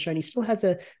 2 has shown he still has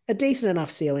a decent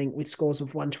enough ceiling with scores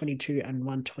of 122 and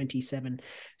 127.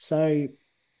 So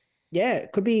yeah,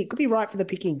 it could be right for the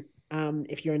picking.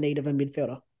 If you're in need of a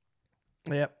midfielder.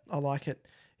 Yeah, I like it.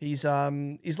 He's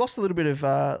lost a little bit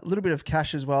of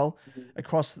cash as well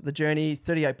across the journey,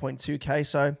 38.2k.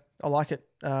 So I like it.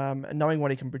 And knowing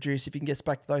what he can produce, if he can get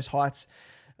back to those heights,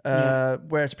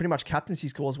 where it's pretty much captaincy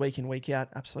scores week in, week out,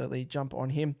 absolutely jump on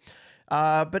him.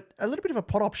 But a little bit of a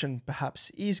pot option, perhaps,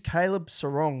 is Caleb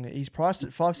Sarong. He's priced at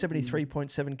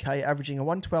 573.7k, averaging a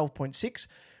 112.6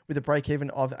 with a break-even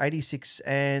of 86.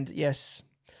 And yes,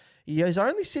 He is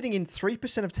only sitting in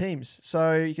 3% of teams.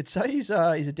 So you could say he's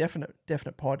a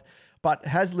definite pod, but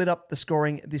has lit up the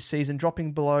scoring this season,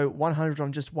 dropping below 100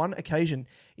 on just one occasion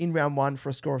in round one for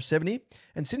a score of 70.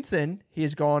 And since then, he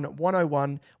has gone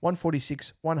 101,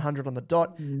 146, 100 on the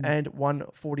dot, and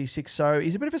 146. So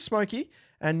he's a bit of a smoky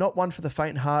and not one for the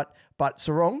faint heart, but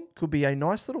Sarong could be a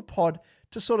nice little pod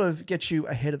to sort of get you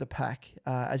ahead of the pack,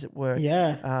 as it were.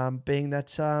 Yeah. Being that,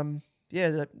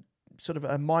 that sort of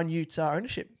a minute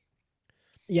ownership.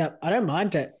 Yeah, I don't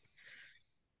mind it.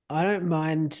 I don't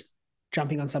mind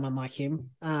jumping on someone like him.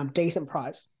 Decent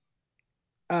price.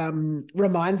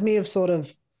 Reminds me of sort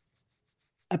of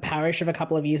a Parish of a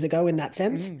couple of years ago in that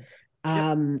sense.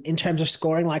 In terms of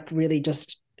scoring, like really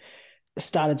just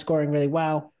started scoring really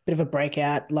well. Bit of a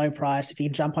breakout, low price. If you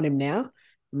can jump on him now,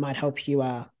 it might help you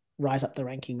rise up the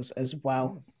rankings as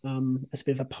well. As a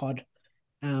bit of a pod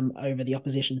over the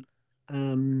opposition.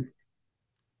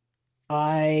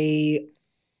 I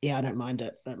don't mind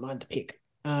it. I don't mind the pick.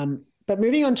 But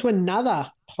moving on to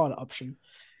another pod option.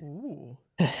 Ooh.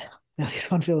 Now this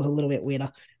one feels a little bit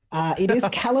weirder. It is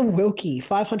Callum Wilkie,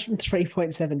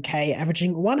 503.7K,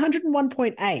 averaging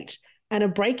 101.8 and a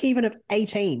break even of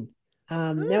 18.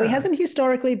 Now he hasn't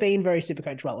historically been very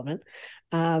SuperCoach relevant,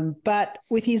 but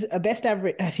with his best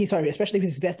average, especially with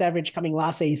his best average coming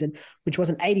last season, which was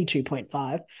an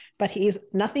 82.5, but he is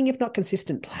nothing if not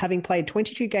consistent, having played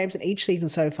 22 games in each season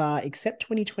so far, except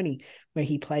 2020, where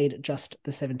he played just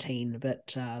the 17,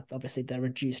 but obviously the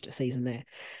reduced season there.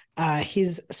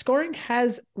 His scoring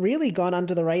has really gone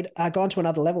under the radar, gone to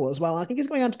another level as well. And I think he's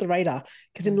going under the radar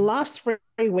because in the last 3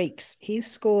 weeks, his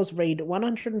scores read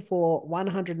 104,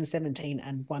 117,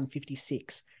 and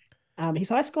 156. His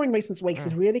high scoring recent weeks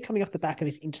is really coming off the back of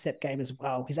his intercept game as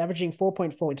well. He's averaging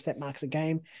 4.4 intercept marks a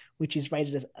game, which is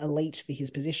rated as elite for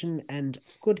his position, and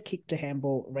good kick to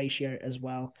handball ratio as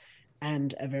well,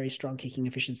 and a very strong kicking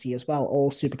efficiency as well.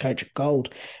 All SuperCoach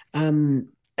Gold.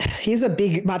 He's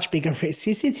a much bigger risk.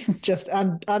 He sits in just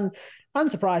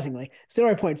unsurprisingly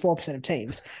 0.4% of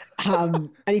teams,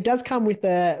 and he does come with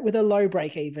a low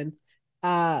break even,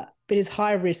 but is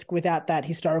high risk without that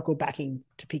historical backing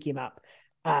to pick him up.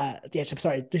 Without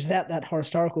that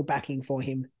historical backing for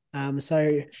him.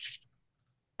 So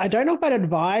I don't know if I'd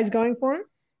advise going for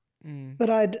him, but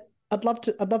I'd love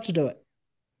to do it.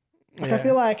 Like, I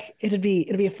feel like it'd be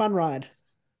a fun ride.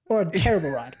 Or a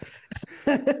terrible ride.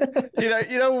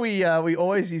 We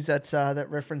always use that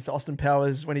reference to Austin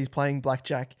Powers when he's playing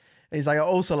blackjack, and he's like, I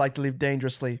also like to live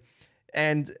dangerously,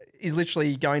 and he's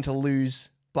literally going to lose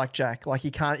blackjack. Like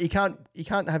he can't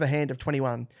have a hand of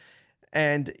 21,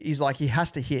 and he's like, he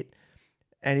has to hit,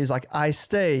 and he's like, I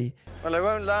stay. Well, I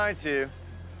won't lie to you.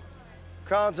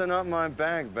 Cards are not my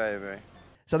bag, baby.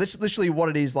 So that's literally what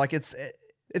it is. Like it's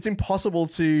impossible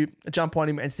to jump on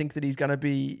him and think that he's going to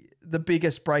be the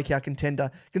biggest breakout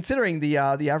contender, considering the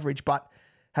average. But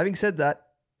having said that,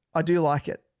 I do like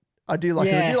it. I do like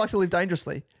it. I do like to live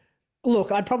dangerously.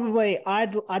 Look, I'd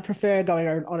prefer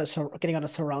getting on a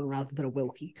Sarong rather than a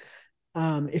Wilkie,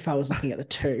 if I was looking at the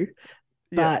two.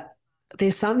 But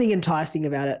there's something enticing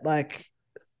about it. Like,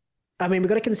 I mean, we've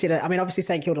got to consider. I mean, obviously,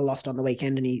 St Kilda lost on the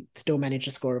weekend, and he still managed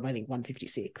a score of, I think,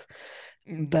 156.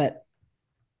 But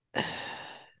I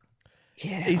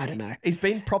don't know. He's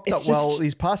been propped up well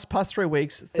these past 3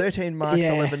 weeks. 13 marks,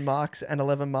 11 marks, and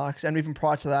 11 marks, and even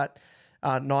prior to that,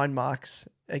 9 marks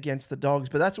against the Dogs.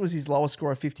 But that was his lowest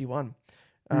score of 51.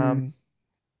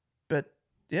 But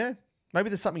yeah, maybe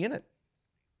there's something in it.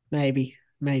 Maybe.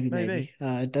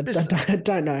 I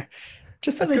don't know.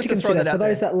 Just something to consider for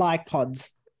those that like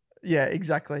pods. Yeah,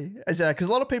 exactly. Because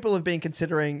a lot of people have been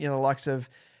considering, the likes of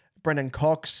Brendan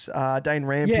Cox, Dane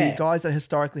Rampy, guys that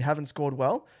historically haven't scored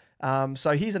well.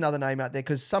 So here's another name out there,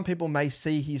 because some people may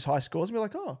see his high scores and be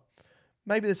like, oh,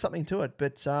 maybe there's something to it.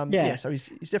 But so he's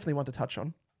definitely one to touch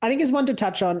on. I think he's one to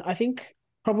touch on. I think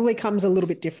probably comes a little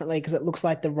bit differently because it looks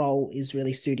like the role is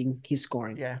really suiting his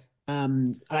scoring. Yeah.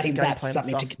 And I think that's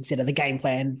something to consider, the game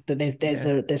plan, that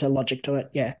there's a logic to it.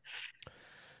 Yeah.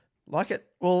 Like it.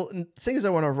 Well, seeing as I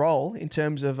want to roll in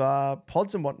terms of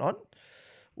pods and whatnot,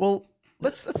 well,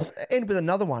 let's end with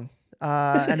another one.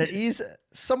 And it is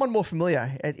someone more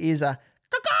familiar. It is a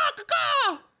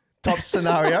top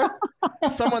scenario.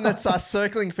 Someone that's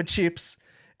circling for chips.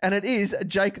 And it is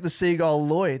Jake the Seagull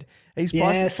Lloyd. He's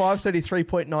priced at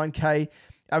 533.9K,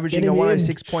 averaging a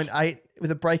 106.8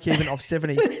 with a break even of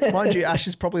 70. Mind you, Ash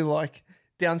is probably like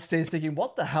downstairs thinking,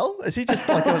 what the hell? Is he just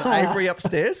like an Avery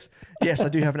upstairs? Yes, I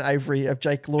do have an Avery of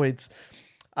Jake Lloyd's.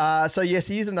 So yes,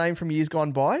 he is a name from years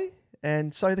gone by.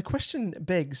 And so the question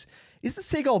begs, is the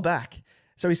Seagull back?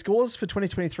 So his scores for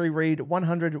 2023 read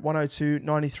 100, 102,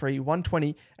 93,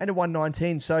 120, and a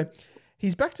 119. So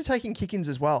he's back to taking kick-ins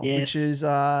as well, which is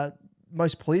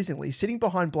most pleasingly sitting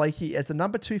behind Blakey as the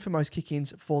number 2 for most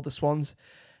kick-ins for the Swans.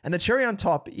 And the cherry on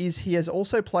top is he has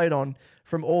also played on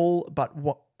from all but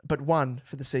one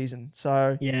for the season.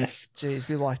 So yes, geez,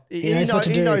 we like he knows what to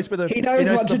do. He knows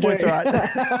what to do.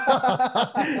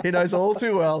 Right. He knows all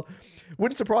too well.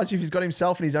 Wouldn't surprise you if he's got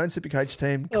himself in his own SuperCoach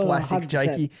team. Classic 100%.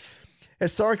 Jakey.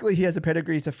 Historically, he has a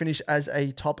pedigree to finish as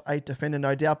a top 8 defender,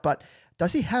 no doubt. But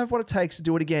does he have what it takes to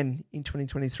do it again in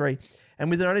 2023?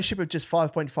 And with an ownership of just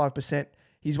 5.5%,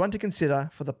 he's one to consider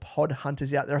for the pod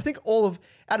hunters out there. I think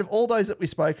out of all those that we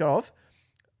spoke of,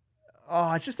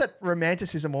 it's just that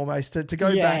romanticism almost to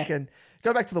go back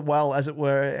to the well, as it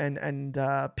were, and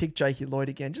pick Jakey Lloyd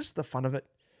again. Just the fun of it.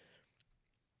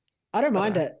 I don't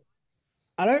mind it.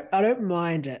 I don't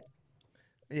mind it.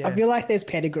 Yeah. I feel like there's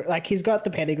pedigree. Like he's got the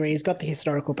pedigree. He's got the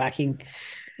historical backing.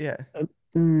 Yeah.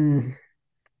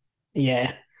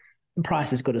 Yeah. The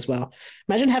price is good as well.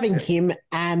 Imagine having him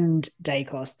and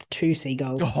Dacos, the 2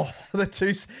 seagulls. Oh, the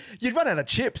 2. You'd run out of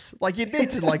chips. Like you'd need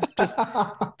to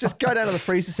just go down to the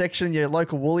freezer section, your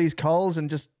local Woolies, Coles, and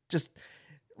just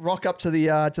rock up to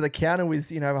the counter with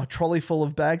a trolley full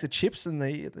of bags of chips, and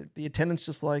the attendant's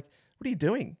just like, "What are you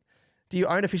doing? Do you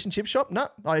own a fish and chip shop?" No,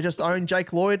 I just own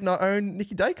Jake Lloyd and I own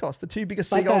Nicky Dacos, the 2 biggest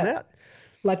seagulls out.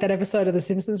 Like that episode of The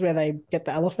Simpsons where they get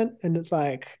the elephant and it's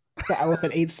like the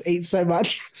elephant eats so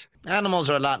much. Animals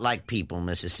are a lot like people,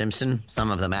 Mrs. Simpson.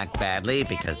 Some of them act badly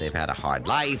because they've had a hard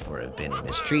life or have been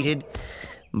mistreated.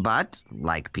 But,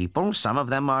 like people, some of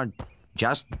them are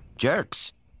just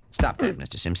jerks. Stop that,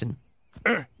 Mr. Simpson.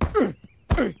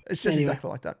 It's just exactly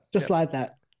like that. Just like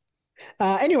that.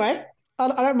 Anyway, I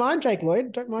don't mind Jake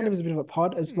Lloyd. Don't mind him as a bit of a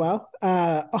pod as well.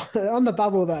 On the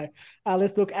bubble, though,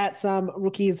 let's look at some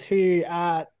rookies who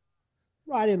are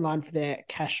right in line for their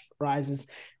cash rises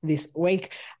this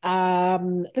week.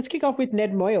 Let's kick off with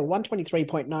Ned Moyle,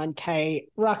 123.9k,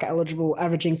 ruck eligible,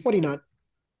 averaging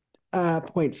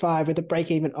 49.5 with a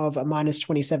break-even of a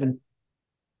 -27.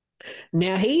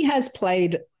 Now, he has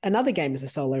played another game as a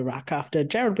solo ruck after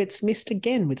Jared Witts missed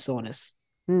again with soreness.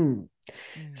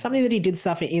 Something that he did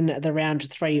suffer in the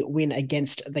round 3 win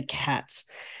against the Cats.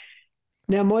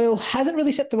 Now, Moyle hasn't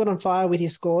really set the world on fire with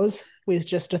his scores, with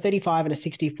just a 35 and a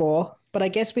 64. But I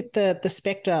guess with the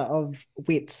spectre of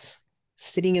Witts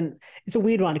sitting in, it's a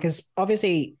weird one because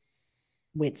obviously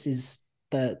Witts is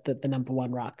the number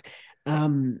 1 ruck.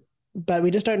 But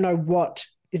we just don't know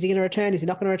is he going to return? Is he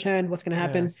not going to return? What's going to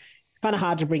happen? It's kind of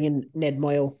hard to bring in Ned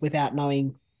Moyle without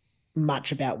knowing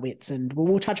much about Witts, and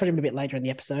we'll touch on him a bit later in the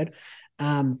episode.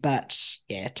 But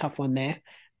yeah, tough one there.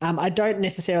 I don't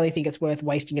necessarily think it's worth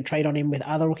wasting a trade on him with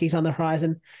other rookies on the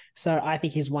horizon. So I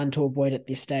think he's one to avoid at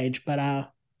this stage,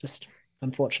 but just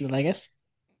unfortunate, I guess.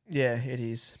 Yeah, it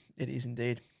is. It is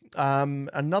indeed.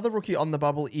 Another rookie on the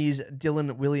bubble is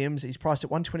Dylan Williams. He's priced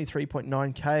at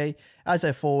 123.9k as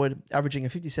a forward, averaging a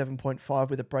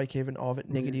 57.5 with a break-even of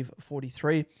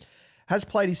 -43. Has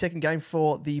played his second game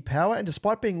for the Power, and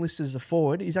despite being listed as a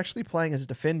forward, he's actually playing as a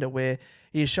defender where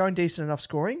he has shown decent enough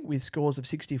scoring with scores of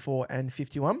 64 and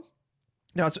 51.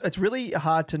 Now, it's really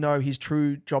hard to know his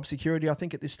true job security, I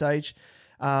think, at this stage.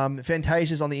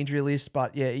 Fantasia's on the injury list,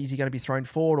 but yeah, is he going to be thrown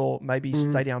forward or maybe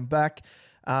stay down back?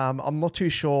 I'm not too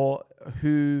sure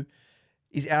who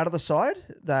is out of the side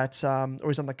that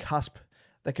or is on the cusp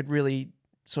that could really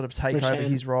sort of take over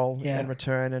his role and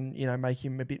return and make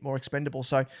him a bit more expendable.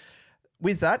 So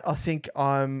with that, I think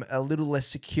I'm a little less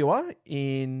secure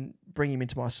in bringing him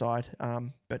into my side.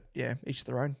 But yeah, each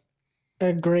their own.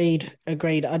 Agreed.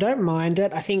 I don't mind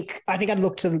it. I think I'd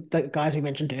look to the guys we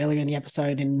mentioned earlier in the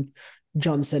episode in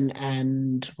Johnson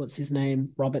and what's his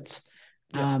name, Roberts,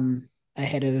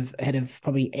 ahead of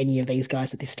probably any of these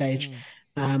guys at this stage.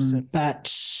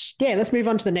 But yeah, let's move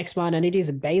on to the next one, and it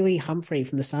is Bailey Humphrey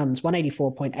from the Suns,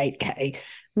 184.8k,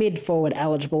 mid forward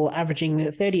eligible, averaging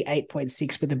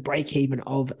 38.6 with a break even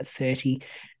of 30.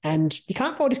 And you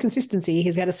can't fault his consistency.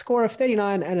 He's got a score of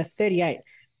 39 and a 38,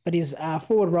 but his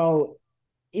forward role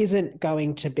isn't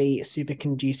going to be super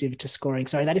conducive to scoring.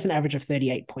 Sorry, that is an average of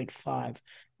 38.5,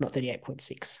 not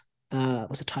 38.6. It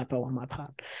was a typo on my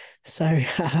part. So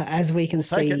as we can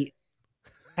see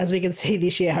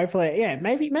this year, hopefully,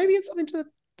 maybe it's something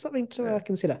to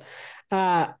consider.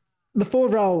 The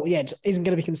forward role, isn't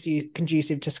going to be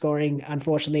conducive to scoring,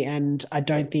 unfortunately, and I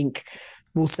don't think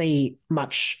we'll see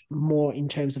much more in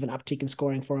terms of an uptick in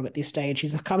scoring for him at this stage. He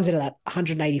comes in at that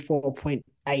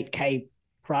 184.8k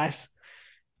price,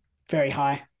 very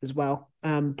high as well.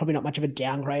 Probably not much of a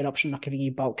downgrade option, not giving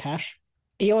you bulk cash.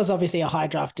 he was obviously a high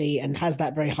draftee and has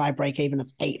that very high break even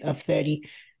of 8 of 30.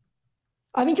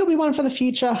 I think he'll be one for the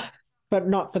future, but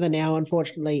not for the now,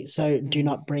 unfortunately. So do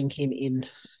not bring him in.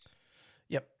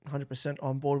 Yep, 100%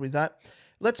 on board with that.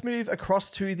 Let's move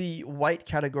across to the weight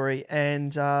category,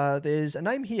 and there's a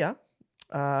name here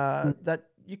that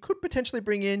you could potentially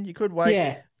bring in. You could wait.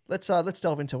 Yeah. Let's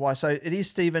delve into why. So it is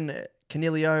Stephen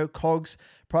Canelio, Cogs,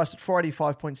 priced at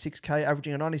 485.6K,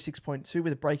 averaging a 96.2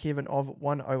 with a break-even of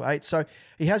 108. So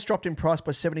he has dropped in price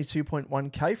by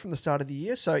 72.1K from the start of the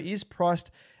year. So he is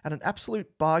priced at an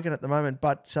absolute bargain at the moment.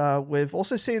 But we've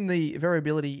also seen the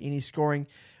variability in his scoring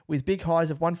with big highs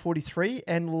of 143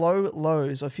 and low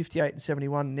lows of 58 and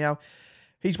 71. Now,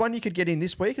 he's one you could get in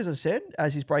this week, as I said,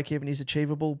 as his break-even is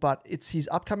achievable, but it's his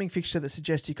upcoming fixture that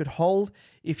suggests you could hold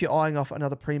if you're eyeing off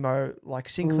another primo like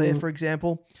Sinclair, for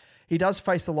example. He does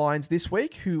face the Lions this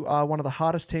week, who are one of the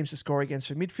hardest teams to score against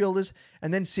for midfielders,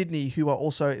 and then Sydney, who are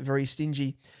also very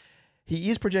stingy. He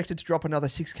is projected to drop another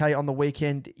 6K on the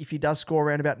weekend if he does score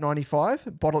around about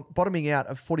 95, bottoming out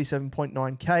of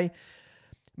 47.9K,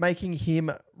 making him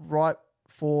ripe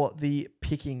for the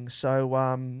picking. So,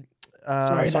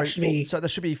 that should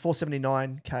be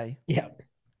 479K.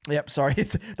 Yep, sorry,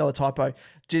 it's another typo.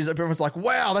 Jeez, everyone's like,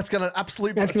 wow, that's going to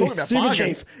absolutely talk about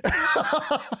bargains.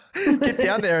 Get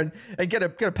down there and get a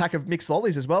pack of mixed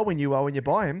lollies as well when you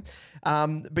buy him.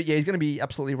 But yeah, he's going to be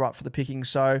absolutely right for the picking.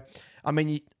 So, I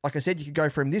mean, like I said, you could go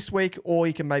for him this week, or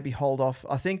you can maybe hold off.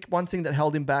 I think one thing that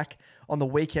held him back on the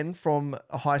weekend from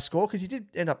a high score, because he did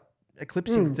end up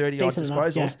eclipsing 30-odd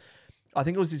disposals. Enough, yeah. I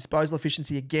think it was his disposal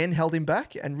efficiency again held him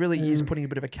back, and really is putting a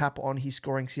bit of a cap on his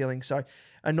scoring ceiling. So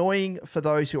annoying for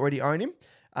those who already own him,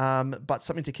 but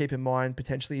something to keep in mind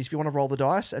potentially is if you want to roll the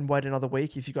dice and wait another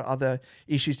week, if you've got other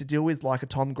issues to deal with, like a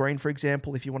Tom Green, for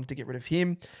example, if you wanted to get rid of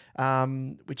him,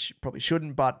 which you probably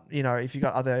shouldn't, but if you've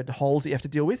got other holes that you have to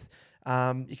deal with,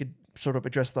 you could sort of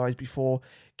address those before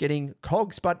getting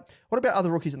Cogs. But what about other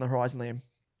rookies on the horizon, Liam?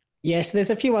 Yes,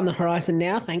 there's a few on the horizon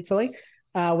now, thankfully.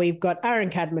 We've got Aaron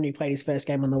Cadman, who played his first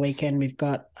game on the weekend. We've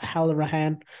got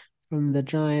Halloran from the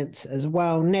Giants as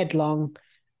well. Ned Long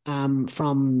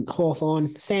from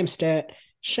Hawthorn. Sam Sturt,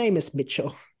 Seamus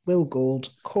Mitchell, Will Gould,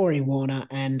 Corey Warner,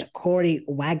 and Corey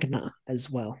Wagner as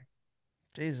well.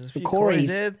 Jesus, a few Corey's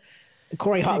there. The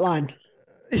Corey hotline.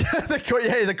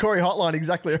 The Corey hotline,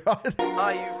 exactly right.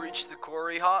 Hi, you've reached the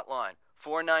Corey hotline.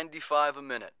 $4.95 a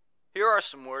minute. Here are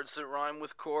some words that rhyme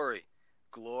with Corey.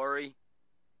 Glory,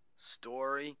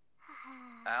 story,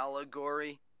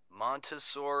 allegory,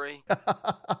 Montessori.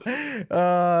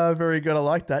 Very good. I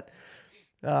like that.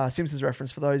 Simpsons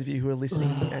reference for those of you who are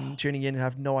listening and tuning in and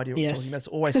have no idea what we're talking about. It's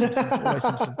always Simpsons. Always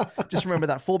Simpson. Just remember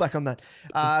that. Fall back on that.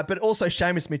 But also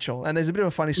Seamus Mitchell. And there's a bit of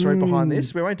a funny story behind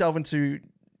this. We won't delve into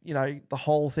the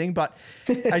whole thing, but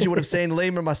as you would have seen,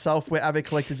 Liam and myself, we're avid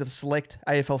collectors of select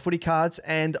AFL footy cards,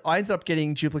 and I ended up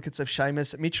getting duplicates of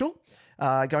Seamus Mitchell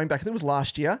going back, I think it was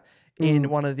last year, in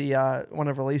one of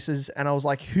releases, and I was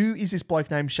like, who is this bloke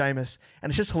named Seamus?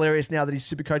 And it's just hilarious now that he's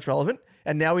SuperCoach relevant,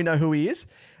 and now we know who he is.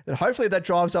 And hopefully that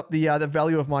drives up the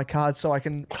value of my cards so I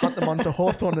can hunt them onto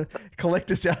Hawthorn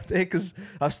collectors out there, because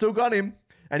I've still got him,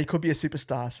 and he could be a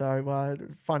superstar. So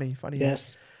funny.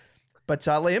 Yes. But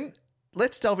Liam,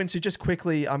 let's delve into just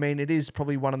quickly. I mean, it is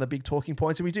probably one of the big talking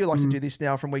points, and we do like to do this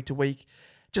now from week to week.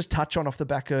 Just touch on off the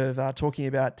back of talking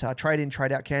about trade in,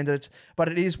 trade out candidates, but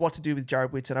it is what to do with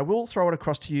Jared Witts. And I will throw it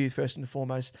across to you first and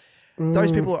foremost.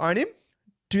 Those people who own him,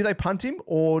 do they punt him,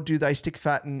 or do they stick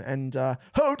fat and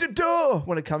hold the door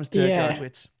when it comes to Jared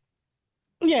Witts?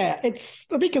 Yeah, it's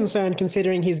a big concern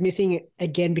considering he's missing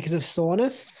again because of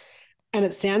soreness. And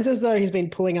it sounds as though he's been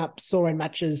pulling up sore in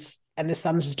matches and the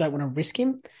Suns just don't want to risk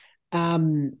him.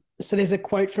 So there's a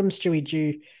quote from Stewie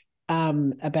Dew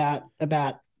about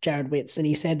Jared Witts, and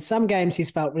he said some games he's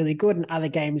felt really good and other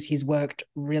games he's worked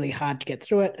really hard to get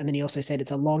through it. And then he also said it's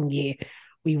a long year.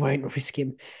 We won't risk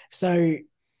him. So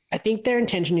I think their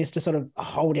intention is to sort of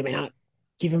hold him out,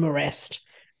 give him a rest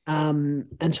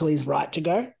until he's right to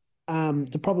go.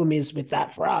 The problem is with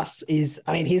that for us is,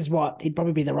 I mean, he'd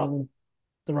probably be the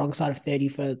wrong side of 30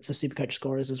 for SuperCoach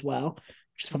scorers as well,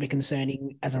 which is probably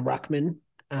concerning as a ruckman.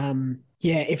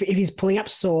 If he's pulling up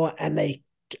sore and they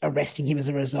are resting him as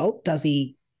a result,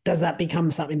 does that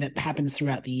become something that happens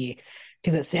throughout the year?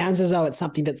 Because it sounds as though it's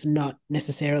something that's not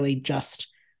necessarily just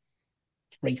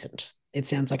recent. It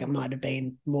sounds like it might have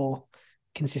been more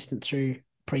consistent through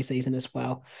preseason as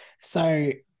well.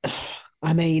 So,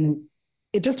 I mean,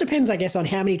 it just depends, I guess, on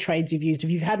how many trades you've used.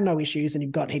 If you've had no issues and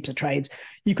you've got heaps of trades,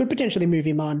 you could potentially move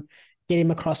him on, get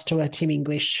him across to a Tim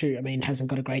English, who, I mean,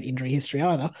 hasn't got a great injury history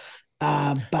either.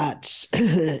 But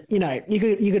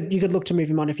you could look to move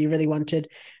him on if you really wanted.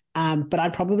 But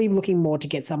I'd probably be looking more to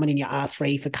get someone in your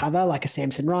R3 for cover, like a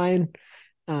Samson Ryan.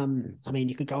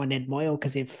 You could go a Ned Moyle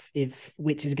because if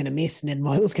Witts is going to miss, Ned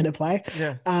Moyle's going to play.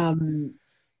 Yeah.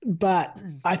 But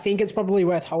I think it's probably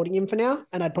worth holding him for now,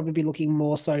 and I'd probably be looking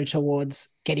more so towards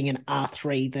getting an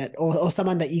R3 or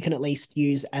someone that you can at least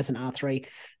use as an R3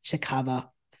 to cover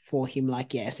for him,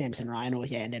 like Samson Ryan or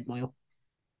Ned Moyle.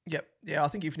 Yep. Yeah, I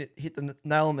think you've hit the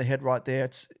nail on the head right there.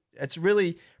 It's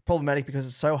really problematic because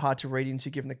it's so hard to read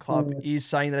into, given the club is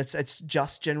saying that it's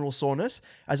just general soreness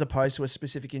as opposed to a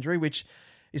specific injury, which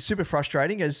is super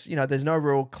frustrating, as there's no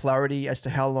real clarity as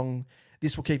to how long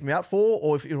this will keep him out for,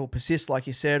 or if it will persist, like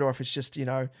you said, or if it's just,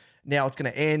 now it's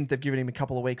going to end. They've given him a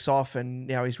couple of weeks off and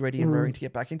now he's ready and raring to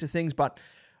get back into things. But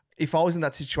if I was in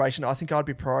that situation, I think I'd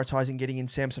be prioritizing getting in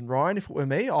Samson Ryan. If it were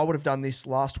me, I would have done this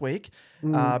last week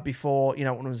before, when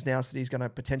it was announced that he's going to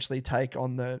potentially take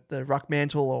on the ruck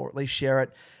mantle, or at least share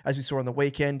it, as we saw on the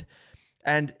weekend.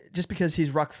 And just because his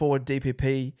ruck forward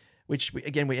DPP, which we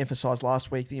emphasised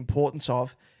last week, the importance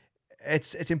of,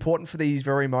 it's important for these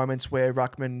very moments where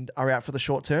ruckmen are out for the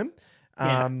short term.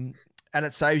 And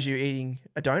it saves you eating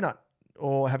a donut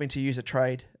or having to use a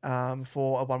trade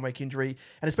for a 1 week injury.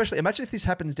 And especially, imagine if this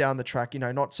happens down the track,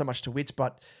 not so much to Witts,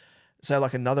 but say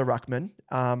like another ruckman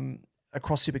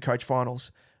across SuperCoach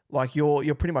finals. Like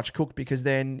you're pretty much cooked, because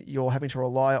then you're having to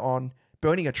rely on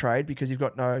burning a trade because you've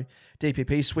got no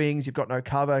DPP swings, you've got no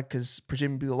cover, because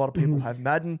presumably a lot of people have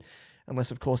Madden, unless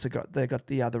of course they got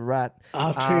the other rat,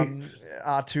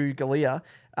 R2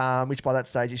 Galea, which by that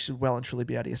stage he should well and truly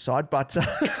be out of your side, but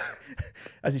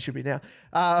as he should be now.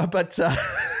 But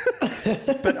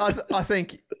I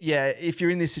think, if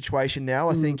you're in this situation now,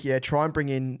 I think, try and bring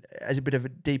in as a bit of a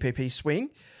DPP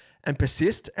swing and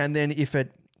persist. And then if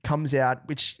it comes out,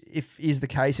 which if is the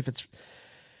case,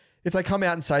 if they come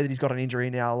out and say that he's got an injury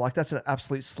now, like that's an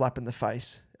absolute slap in the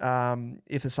face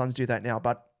if the Suns do that now.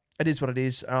 But it is what it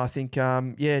is. And I think, try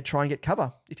and get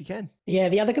cover if you can. Yeah,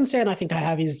 the other concern I think I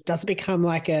have is, does it become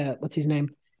like what's his name,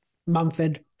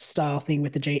 Mumford style thing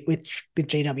with with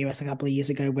GWS a couple of years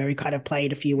ago, where he kind of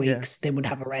played a few weeks, then would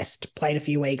have a rest, played a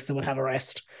few weeks, then would have a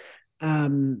rest.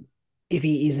 If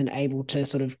he isn't able to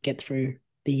sort of get through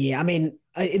the year. I mean,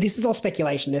 this is all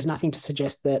speculation. There's nothing to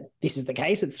suggest that this is the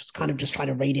case. It's kind of just trying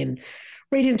to read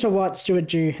into what Stuart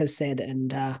Dew has said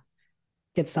and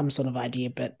get some sort of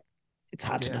idea, but it's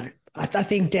hard to know. I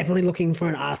think definitely looking for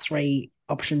an R3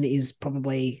 option is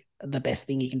probably the best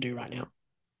thing you can do right now.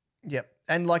 Yep.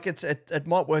 And like it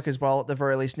might work as well at the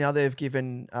very least. Now they've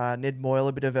given Ned Moyle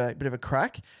a bit of a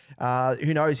crack.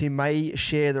 Who knows? He may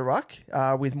share the ruck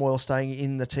with Moyle staying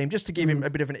in the team, just to give him a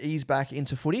bit of an ease back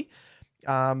into footy.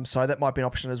 So that might be an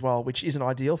option as well, which isn't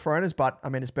ideal for owners, but I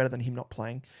mean, it's better than him not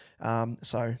playing.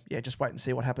 Just wait and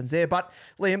see what happens there. But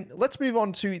Liam, let's move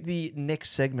on to the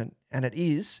next segment, and it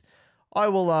is, I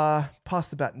will pass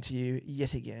the baton to you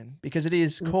yet again, because it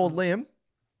is called, Liam,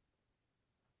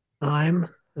 I'm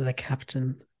the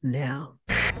captain now.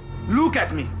 Look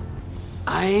at me.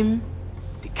 I'm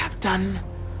the captain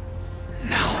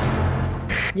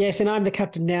now. Yes, and I'm the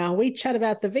captain now. We chat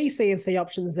about the VC and C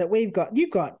options that we've all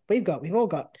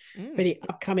got for the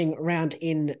upcoming round of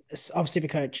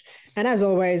SuperCoach. And as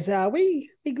always, we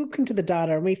look into the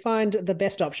data and we find the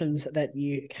best options that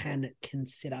you can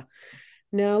consider.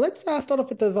 Now, let's start off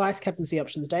with the vice captaincy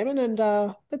options, Damon, and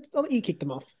I'll let you kick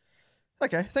them off.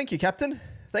 Okay, thank you, Captain.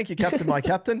 Thank you, Captain, my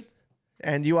captain.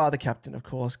 And you are the captain, of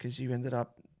course, because you ended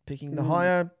up picking the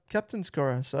higher captain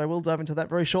scorer. So we'll dive into that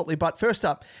very shortly. But first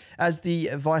up, as the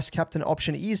vice captain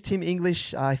option is Tim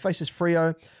English. He faces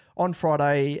Freo on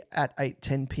Friday at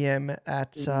 8:10 p.m.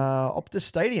 at Optus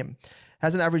Stadium.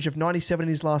 Has an average of 97 in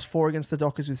his last four against the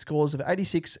Dockers, with scores of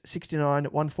 86, 69,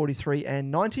 143 and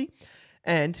 90.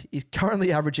 And is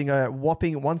currently averaging a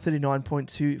whopping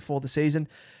 139.2 for the season,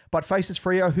 but faces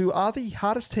Freo, who are the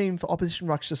hardest team for opposition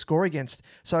rucks to score against.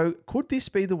 So could this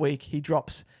be the week he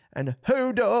drops and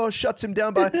Hodor shuts him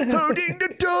down by holding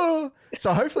the door?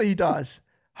 So hopefully he does.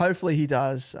 At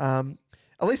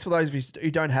least for those of you who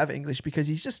don't have English, because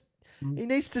he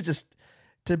needs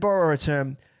to borrow a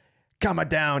term, calm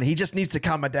down. He just needs to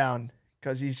calm down,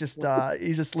 because he's just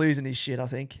losing his shit, I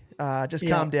think.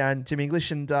 Calm down, Tim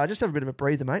English, and just have a bit of a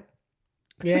breather, mate.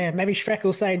 Yeah, maybe Shrek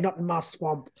will say, not in my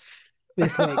swamp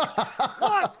this week.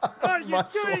 What are you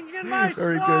doing in my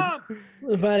swamp?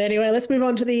 But anyway, let's move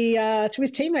on to to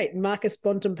his teammate, Marcus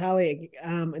Bontempelli.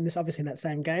 And this, obviously in that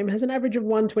same game, has an average of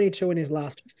 122 in his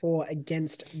last four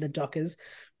against the Dockers,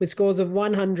 with scores of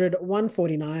 100,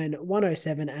 149,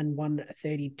 107 and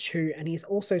 132. And he's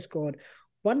also scored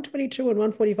 122 and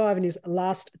 145 in his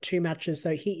last two matches,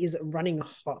 so he is running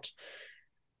hot.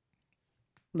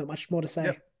 Not much more to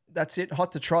say. That's it.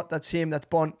 Hot to trot. That's him. That's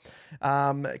Bont.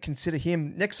 Consider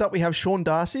him. Next up, we have Sean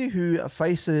Darcy, who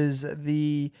faces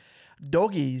the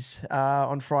Doggies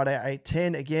on Friday at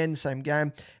 8:10. Again, same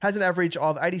game. Has an average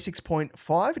of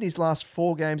 86.5 in his last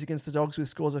 4 games against the Dogs with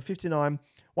scores of 59,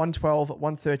 112,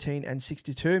 113 and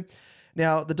 62.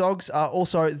 Now, the Dogs are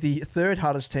also the third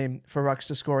hardest team for Rucks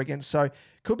to score against, so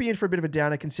could be in for a bit of a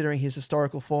downer considering his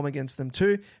historical form against them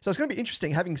too. So it's going to be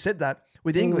interesting. Having said that,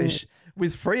 with English,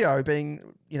 with Freo being,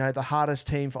 the hardest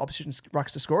team for opposition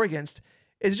Rucks to score against,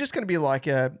 is it just going to be like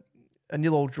a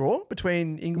 0-0 draw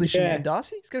between English and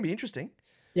Darcy? It's going to be interesting.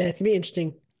 Yeah, it's going to be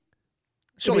interesting.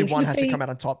 Surely one has to come out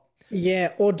on top.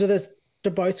 Yeah, or do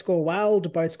both score well? Do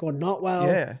both score not well?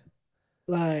 Yeah.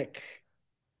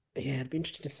 It'd be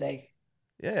interesting to see.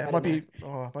 Yeah, it might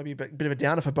be a bit of a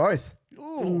downer for both.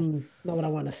 Not what I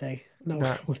want to see. What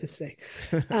I want to see.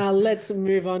 Let's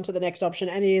move on to the next option,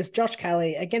 and it is Josh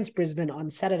Kelly against Brisbane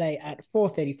on Saturday at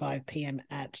 4:35 p.m.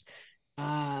 at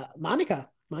Manuka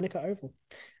Oval.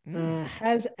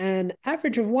 Has an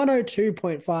average of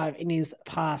 102.5 in his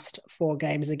past 4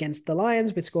 games against the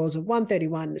Lions with scores of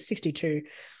 131, 62,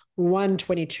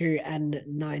 122 and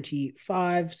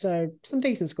 95. So some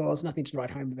decent scores, nothing to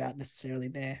write home about necessarily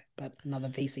there, but another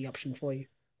VC option for you.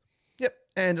 Yep.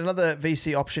 And another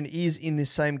VC option is in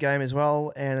this same game as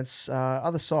well. And it's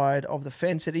other side of the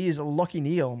fence. It is Lachie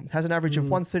Neale. Has an average of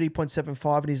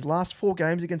 130.75 in his last 4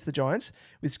 games against the Giants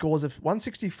with scores of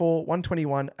 164,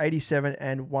 121, 87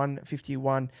 and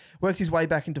 151. Worked his way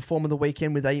back into form of the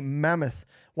weekend with a mammoth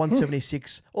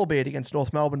 176, albeit against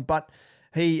North Melbourne. But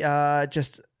he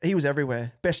was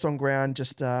everywhere. Best on ground,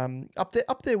 just up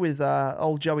there with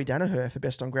old Joey Danaher for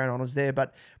best on ground honours there,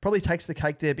 but probably takes the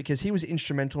cake there because he was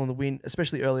instrumental in the win,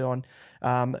 especially early on.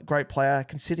 Great player.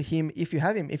 Consider him if you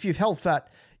have him. If you've held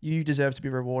fat, you deserve to be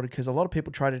rewarded because a lot of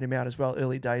people traded him out as well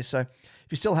early days. So if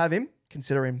you still have him,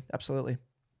 consider him. Absolutely.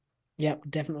 Yep,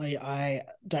 definitely. I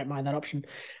don't mind that option.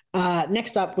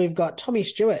 Next up, we've got Tommy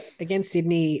Stewart against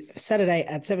Sydney Saturday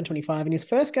at 7:25 in his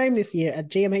first game this year at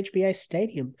GMHBA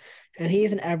Stadium. And he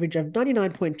has an average of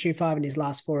 99.25 in his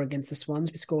last 4 against the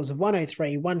Swans with scores of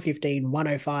 103, 115,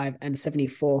 105 and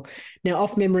 74. Now,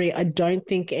 off memory, I don't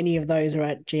think any of those are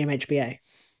at GMHBA.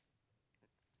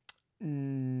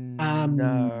 No, I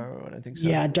don't think so.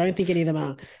 Yeah, I don't think any of them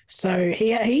are. So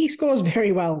he scores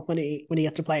very well when he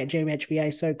has to play at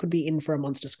GMHBA, so could be in for a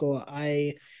monster score.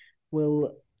 I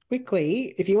will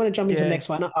quickly, if you want to jump into the next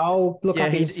one, I'll look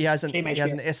up his GMHBA. He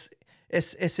has an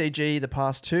SCG the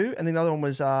past 2, and then the other one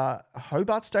was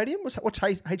Hobart Stadium. What's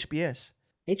HBS?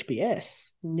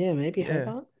 HBS? Yeah, maybe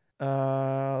Hobart.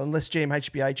 Unless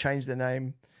GMHBA changed their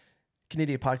name.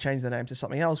 Canada Park changed their name to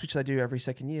something else, which they do every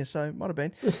second year, so it might have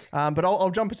been. But I'll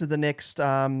jump into the next,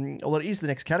 well, it is the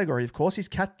next category, of course, is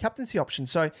captaincy option.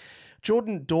 So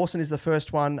Jordan Dawson is the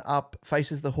first one up,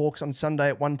 faces the Hawks on Sunday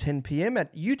at 1:10 p.m.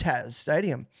 at UTAS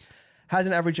Stadium. Has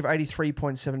an average of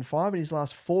 83.75 in his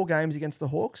last 4 games against the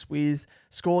Hawks with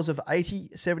scores of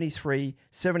 80, 73,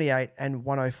 78 and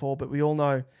 104. But we all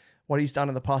know what he's done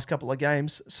in the past couple of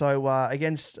games. So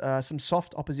against some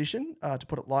soft opposition, to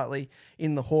put it lightly,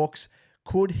 in the Hawks,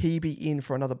 could he be in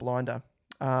for another blinder?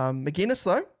 McGuinness,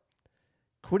 though,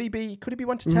 could he be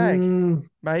one to tag?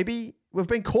 Maybe. We've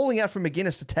been calling out for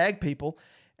McGuinness to tag people,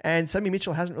 and Sammy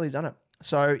Mitchell hasn't really done it.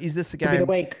 So is this the game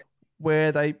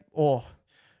where do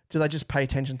they just pay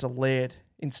attention to Laird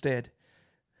instead?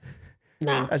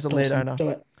 Nah, as a Laird owner.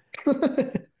 Do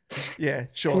it. Yeah,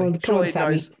 surely. Surely it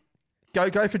knows.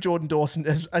 Go for Jordan Dawson,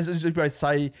 as we both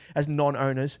say, as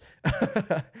non-owners.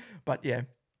 But yeah.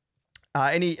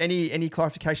 Any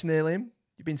clarification there, Liam?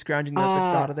 You've been scrounging the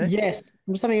data there? Yes.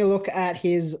 I'm just having a look at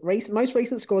his most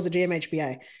recent scores at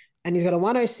GMHBA. And he's got a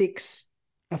 106,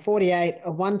 a 48,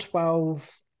 a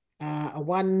 112,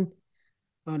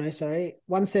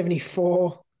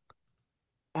 174,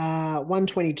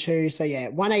 122. So yeah,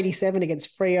 187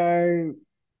 against Freo.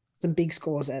 Some big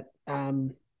scores at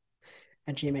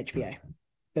GMHBA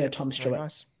for Tom Stewart.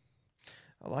 Nice.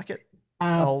 I like it.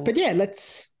 But yeah,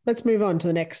 let's move on to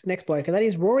the next bloke, and that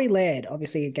is Rory Laird,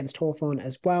 obviously against Hawthorn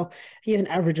as well. He has an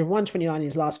average of 129 in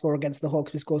his last 4 against the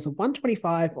Hawks with scores of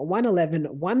 125,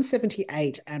 111,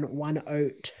 178 and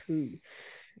 102.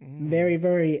 Very,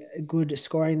 very good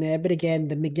scoring there. But again,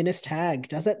 the McGuinness tag,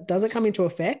 does it come into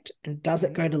effect? Does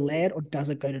it go to Laird or does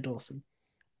it go to Dawson?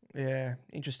 Yeah,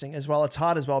 interesting as well. It's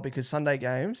hard as well because Sunday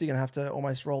games, you're going to have to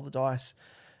almost roll the dice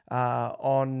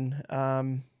on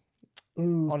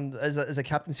as a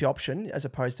captaincy option as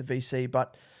opposed to VC.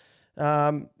 But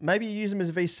maybe you use them as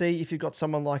a VC if you've got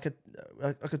someone like a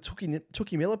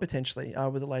Tookie Miller potentially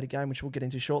with a later game, which we'll get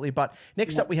into shortly. But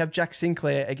next up, we have Jack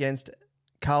Sinclair against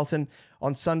Carlton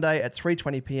on Sunday at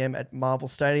 3:20 p.m. at Marvel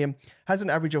Stadium. Has an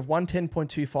average of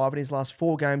 110.25 in his last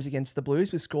 4 games against the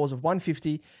Blues with scores of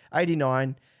 150,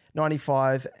 89,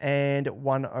 95 and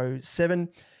 107.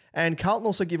 And Carlton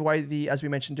also give away as we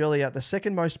mentioned earlier, the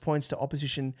second most points to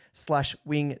opposition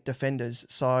 /wing defenders.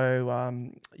 So,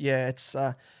 it's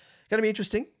going to be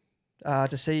interesting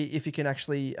to see if he can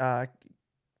actually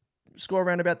score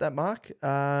around about that mark.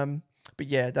 But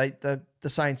yeah, the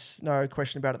Saints, no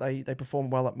question about it, they perform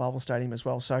well at Marvel Stadium as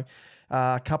well. So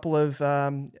a couple of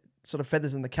sort of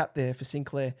feathers in the cap there for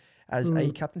Sinclair as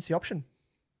a captaincy option.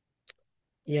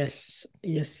 Yes,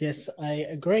 I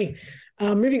agree.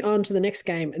 Moving on to the next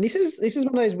game, and this is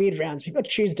one of those weird rounds. We've got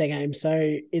Tuesday games,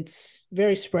 so it's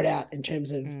very spread out in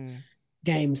terms of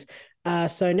games.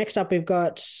 So next up, we've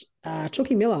got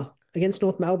Tookie Miller against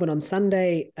North Melbourne on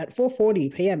Sunday at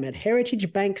 4:40 p.m. at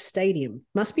Heritage Bank Stadium.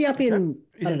 Must be up in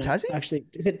Tassie? Actually,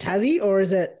 is it Tassie or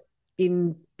is it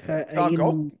in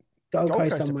Gold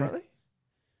Coast somewhere? Apparently.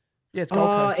 Yeah, it's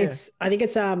Gold Coast. I think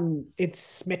it's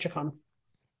Metricon.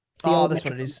 That's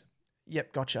what it is.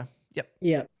 Yep, gotcha.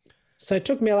 Yep. So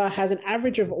Took Miller has an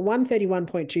average of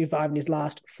 131.25 in his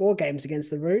last 4 games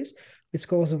against the Roos, with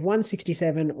scores of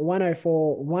 167,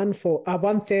 104,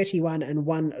 131 and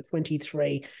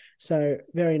 123. So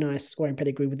very nice scoring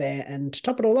pedigree there. And to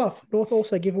top it all off, North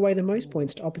also give away the most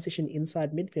points to opposition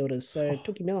inside midfielders. So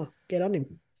Tookie Miller, get on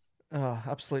him. Oh,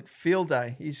 absolute field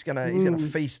day. He's gonna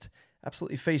feast.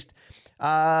 Absolutely feast.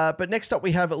 But next up,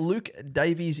 we have Luke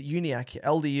Davies-Uniacke,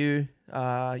 LDU,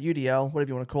 UDL, whatever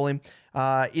you want to call him,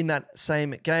 in that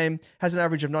same game. Has an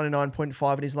average of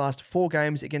 99.5 in his last 4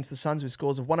 games against the Suns with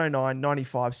scores of 109,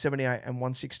 95, 78 and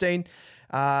 116.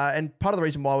 And part of the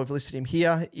reason why we've listed him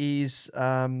here is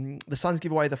the Suns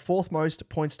give away the 4th most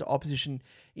points to opposition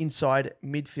inside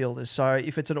midfielders. So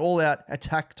if it's an all-out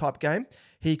attack type game,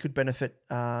 he could benefit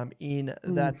in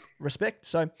that respect.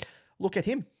 So look at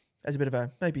him as a bit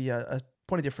of maybe a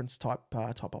point of difference type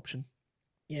option.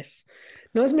 Yes.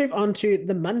 Now let's move on to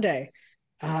the Monday,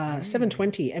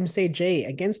 7:20 MCG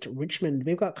against Richmond.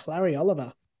 We've got Clary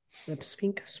Oliver, the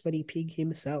pink sweaty pig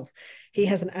himself. He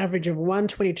has an average of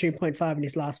 122.5 in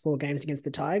his last 4 games against the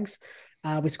Tigers,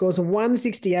 with scores of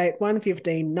 168,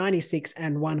 115, 96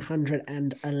 and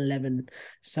 111.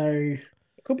 So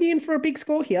could be in for a big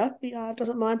score here. He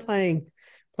doesn't mind playing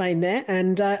there.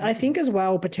 And I think as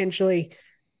well, potentially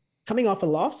coming off a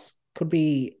loss, could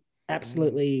be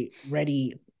absolutely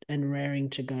ready and raring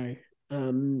to go.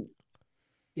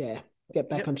 Get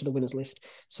back onto the winners list.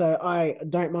 So I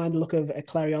don't mind the look of a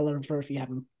Clary Oliver if you have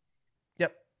him.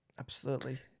 Yep,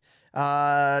 absolutely.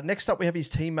 Next up, we have his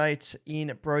teammate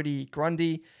in Brodie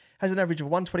Grundy. Has an average of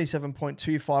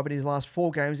 127.25 in his last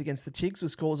 4 games against the Tigs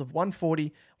with scores of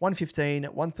 140, 115,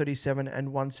 137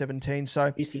 and 117.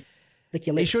 So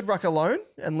he should ruck alone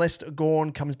unless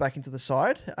Gawn comes back into the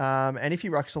side. And if he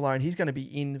rucks alone, he's going to be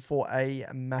in for a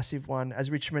massive one,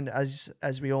 as Richmond,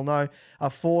 as we all know, are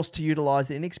forced to utilise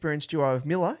the inexperienced duo of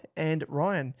Miller and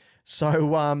Ryan. So,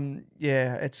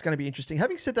 it's going to be interesting.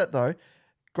 Having said that, though,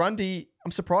 Grundy,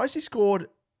 I'm surprised he scored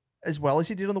as well as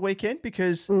he did on the weekend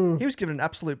because he was given an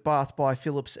absolute bath by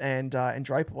Phillips and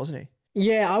Draper, wasn't he?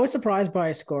 Yeah, I was surprised by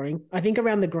his scoring. I think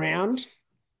around the ground,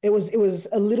 it was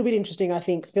a little bit interesting. I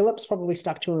think Phillips probably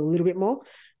stuck to him a little bit more,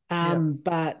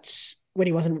 but when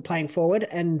he wasn't playing forward,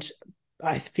 and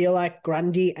I feel like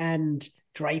Grundy and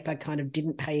Draper kind of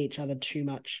didn't pay each other too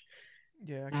much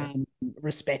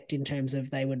respect in terms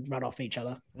of they would run off each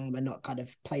other and not kind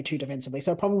of play too defensively.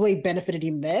 So it probably benefited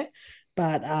him there,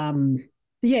 but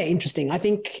interesting. I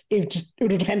think it will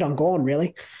depend on Gawn.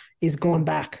 Really, is Gawn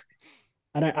back?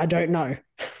 I don't know.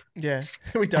 Yeah,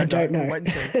 we don't know. Wait and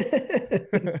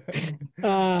see.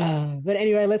 But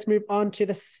anyway, let's move on to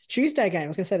the Tuesday game. I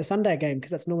was going to say the Sunday game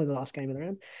because that's normally the last game of the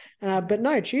round. But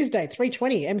no, Tuesday,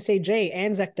 3:20 MCG,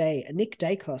 Anzac Day, Nick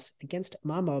Dacos against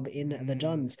Marmob in the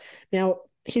Dons. Now,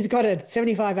 he's got a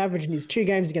 75 average in his 2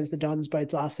 games against the Dons,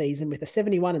 both last season, with a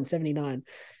 71 and 79.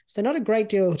 So not a great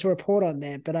deal to report on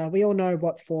there, but we all know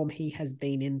what form he has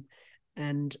been in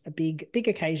and a big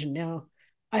occasion. Now,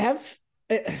 I've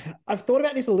thought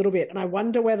about this a little bit, and I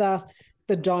wonder whether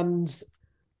the Dons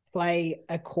play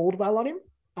a Caldwell on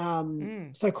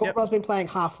him. So Caldwell's been playing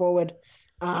half forward,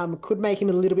 could make him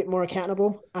a little bit more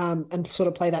accountable and sort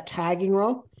of play that tagging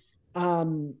role.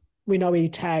 We know he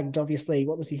tagged, obviously,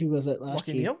 who was it last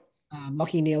year?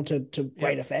 Lachie Neale to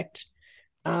great effect.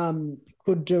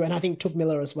 Could do, and I think took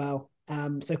Miller as well.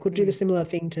 So could do the similar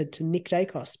thing to Nick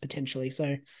Dacos potentially.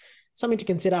 So something to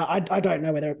consider. I don't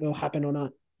know whether it will happen or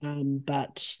not.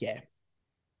 But yeah,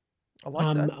 I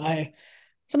like that.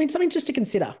 Something just to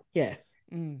consider. Yeah.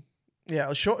 Yeah,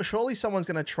 well, surely someone's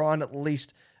going to try and at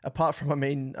least, apart from,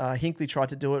 Hinkley tried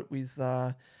to do it with,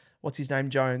 what's his name,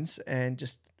 Jones, and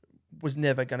just was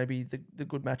never going to be the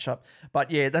good matchup.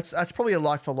 But yeah, that's probably a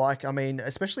like for like. I mean,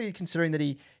 especially considering that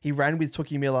he ran with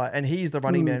Tookie Miller and he's the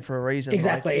running man for a reason.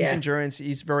 Exactly. His endurance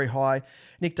is very high.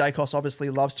 Nick Dacos obviously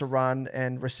loves to run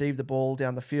and receive the ball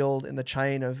down the field in the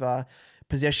chain of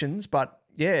possessions. But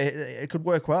yeah, it could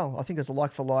work well. I think there's a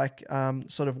like for like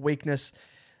sort of weakness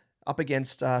up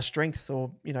against strength,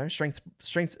 or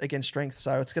strength against strength.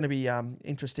 So it's going to be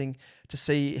interesting to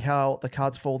see how the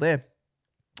cards fall there.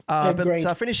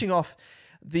 But finishing off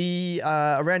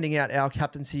rounding out our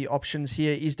captaincy options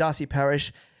here is Darcy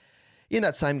Parish in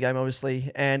that same game,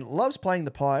 obviously, and loves playing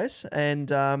the Pies.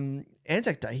 And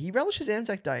Anzac Day, he relishes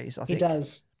Anzac Days, I think. He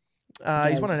does.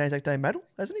 He's won an Anzac Day medal,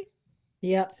 hasn't he?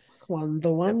 Yeah,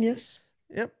 yes.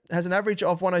 Yep. Has an average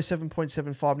of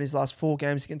 107.75 in his last 4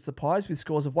 games against the Pies, with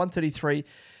scores of 133,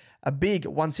 a big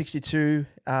 162,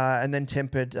 and then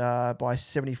tempered by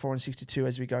 74 and 62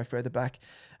 as we go further back,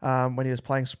 when he was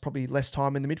playing probably less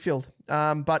time in the midfield.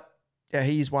 But yeah,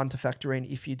 he is one to factor in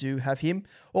if you do have him,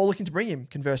 or looking to bring him,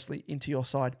 conversely, into your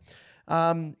side.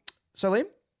 So Liam,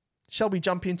 shall we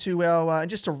jump into our, and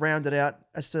just to round it out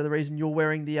as to the reason you're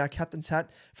wearing the captain's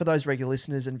hat, for those regular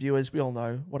listeners and viewers, we all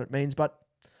know what it means, but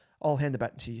I'll hand the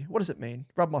baton to you. What does it mean?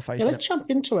 Rub my face. Yeah, let's jump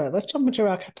into it. Let's jump into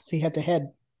our captaincy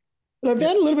head-to-head. I've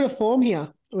had a little bit of form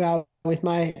here with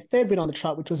my third win on the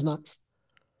trot, which was nuts.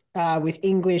 With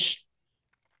English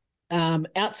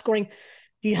outscoring,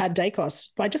 you had Dacos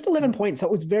by just 11 points. So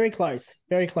it was very close,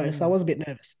 very close. So I was a bit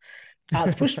nervous.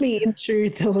 It's pushed me into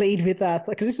the lead with,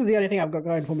 because this is the only thing I've got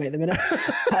going for me at the minute.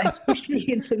 It's pushed me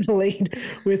into the lead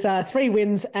with 3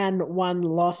 wins and 1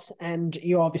 loss. And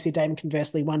you obviously, Damon,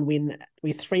 conversely, 1 win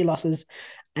with 3 losses.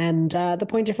 And the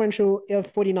point differential of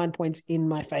 49 points in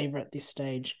my favour at this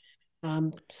stage.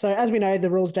 So as we know, the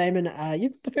rules, Damon,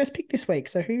 you're the first pick this week.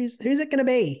 So who's it going to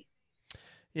be?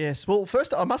 Yes. Well,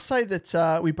 first, I must say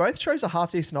that we both chose a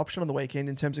half-decent option on the weekend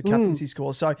in terms of captaincy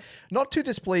scores. So not too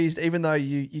displeased, even though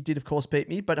you did, of course, beat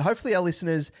me. But hopefully our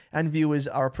listeners and viewers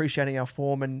are appreciating our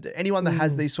form. And anyone that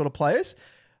has these sort of players,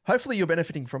 hopefully you're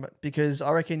benefiting from it, because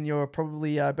I reckon you're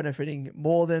probably benefiting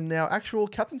more than our actual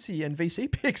captaincy and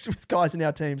VC picks with guys in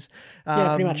our teams. Yeah,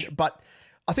 pretty much. But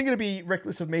I think it'd be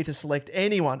reckless of me to select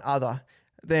anyone other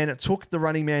than Took the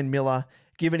running man Miller,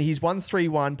 given his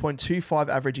 131.25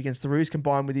 average against the Roos,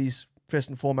 combined with his, first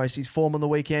and foremost, his form on the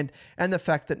weekend, and the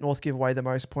fact that North give away the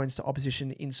most points to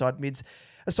opposition inside mids.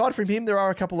 Aside from him, there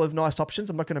are a couple of nice options.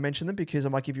 I'm not going to mention them because I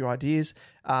might give you ideas.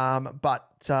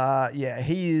 Yeah,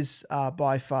 he is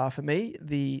by far, for me,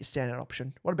 the standout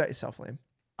option. What about yourself, Liam?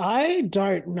 I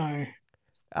don't know.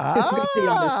 To be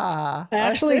honest. I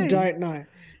actually don't know.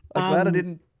 I'm glad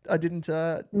I didn't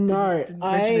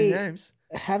mention any names.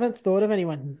 Haven't thought of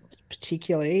anyone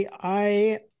particularly.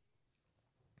 The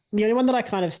only one that I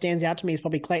kind of stands out to me is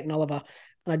probably Clayton Oliver,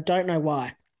 and I don't know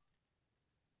why.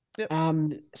 Yep.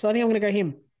 So I think I'm going to go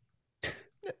him.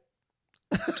 Yep.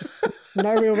 Just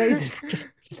no real reason. Just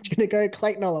going to go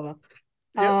Clayton Oliver.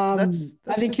 Yep,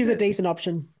 I think he's a decent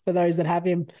option for those that have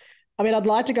him. I mean, I'd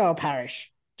like to go a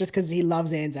Parish just because he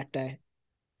loves Anzac Day.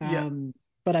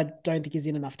 But I don't think he's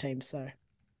in enough teams, so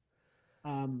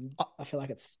I feel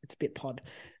like it's a bit pod.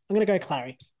 I'm going to go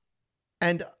Clary.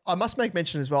 And I must make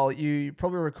mention as well, you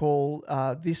probably recall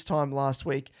this time last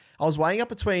week, I was weighing up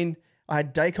between, I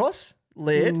had Dacos,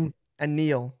 Laird, and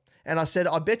Neil. And I said,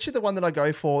 I bet you the one that I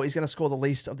go for is going to score the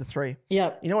least of the 3.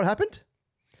 Yeah. You know what happened?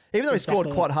 Even though he scored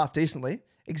quite half decently,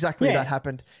 that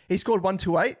happened. He scored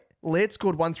 128, Laird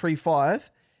scored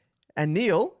 135, and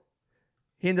Neil,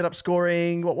 he ended up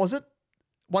scoring, what was it?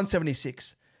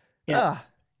 176. Yeah.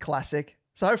 Classic.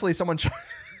 So hopefully someone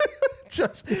I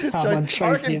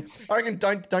reckon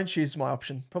don't choose my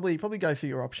option. Probably go for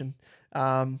your option.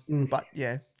 But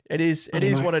yeah, it is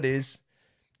what it is.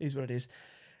 It is what it is.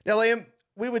 Now, Liam,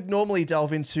 we would normally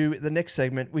delve into the next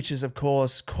segment, which is of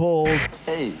course called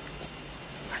Hey,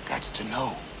 I got to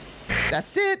know.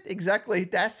 That's it. Exactly.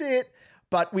 That's it.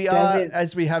 But we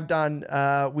as we have done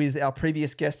with our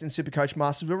previous guest in SuperCoach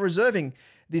Masters, we're reserving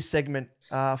this segment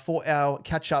for our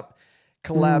catch-up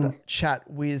collab chat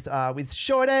with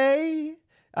Shorty.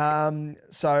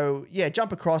 So yeah,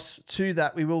 jump across to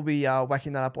that. We will be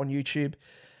whacking that up on YouTube.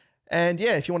 And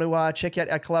yeah, if you want to check out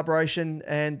our collaboration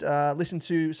and listen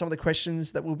to some of the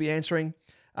questions that we'll be answering,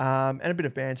 and a bit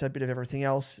of banter, a bit of everything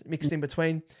else mixed in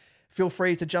between, feel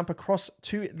free to jump across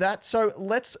to that. So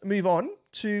let's move on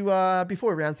to,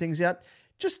 before we round things out,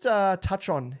 just touch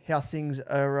on how things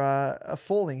are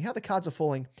falling, how the cards are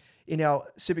falling in our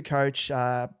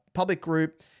SuperCoach public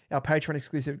group, our Patreon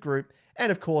exclusive group,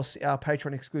 and, of course, our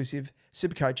Patreon-exclusive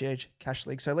SuperCoach Edge Cash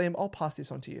League. So, Liam, I'll pass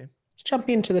this on to you. Let's jump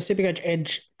into the SuperCoach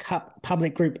Edge Cup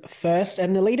public group first.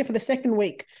 And the leader for the second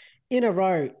week in a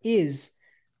row is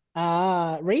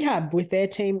Rehab with their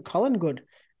team Collingwood.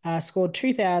 Scored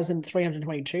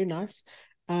 2,322. Nice.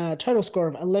 Total score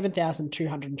of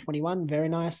 11,221. Very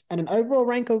nice. And an overall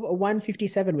rank of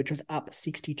 157, which was up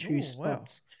 62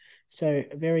 spots. Wow. So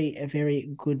very,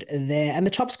 very good there. And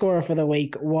the top scorer for the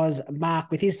week was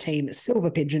Mark with his team, Silver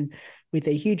Pigeon, with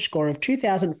a huge score of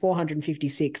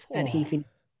 2,456, and he finished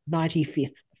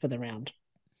 95th for the round.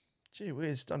 Gee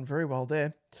whiz, done very well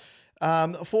there.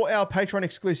 For our Patreon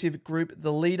exclusive group,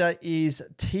 the leader is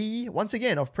T, once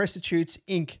again, of Prostitutes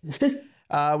Inc.,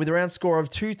 with a round score of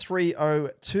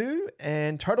 2,302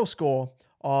 and total score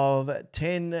of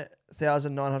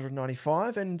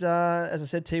 10,995. And as I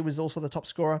said, T was also the top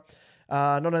scorer,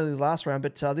 not only the last round,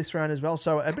 but this round as well.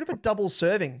 So a bit of a double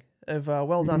serving of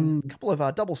well done, a couple of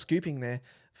double scooping there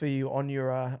for you on your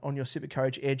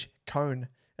SuperCoach Edge cone,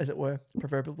 as it were,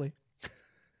 proverbially.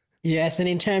 Yes, and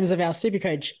in terms of our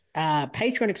SuperCoach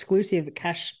Patreon exclusive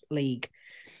cash league,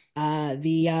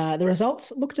 the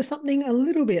results looked to something not a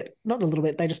little bit,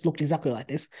 they just looked exactly like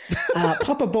this.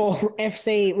 Popper Ball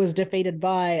FC was defeated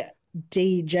by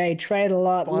DJ Trade a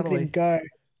Lot. Finally. Look at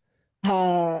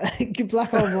him go.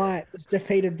 Black on White was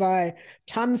defeated by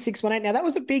Ton 618. Now that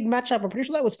was a big matchup. I'm pretty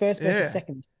sure that was first versus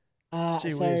second.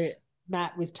 So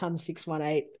Matt with Ton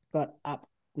 618 got up,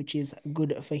 which is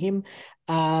good for him.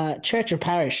 Church of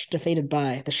Parish defeated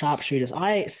by the Sharpshooters.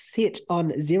 I sit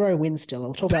on 0 wins still.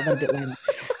 I'll talk about that a bit later.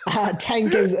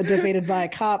 Tankers defeated by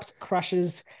Carps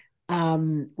Crushers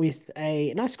with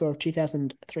a nice score of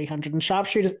 2,300. And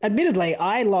Sharpshooters, admittedly,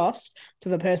 I lost to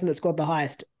the person that scored the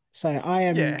highest. So I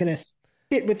am going to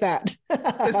sit with that.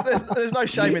 there's no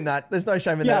shame in that. There's no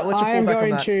shame in that. Let you fall back on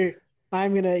that.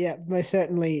 I'm going to most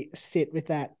certainly sit with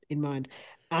that in mind.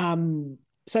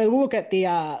 So we'll look at the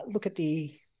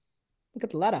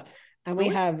ladder, and we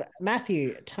have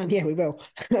Matthew Ton. Yeah, we will.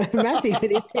 Matthew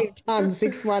with his team Ton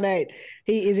 618.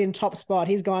 He is in top spot.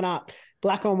 He's gone up.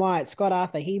 Black on White, Scott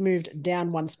Arthur, he moved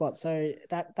down 1 spot. So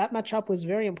that matchup was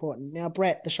very important. Now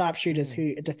Brett, the Sharpshooters,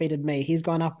 who defeated me, he's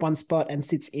gone up 1 spot and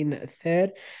sits in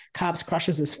third. Carps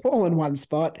Crushers has fallen 1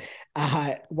 spot.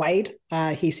 Wade,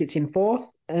 he sits in fourth.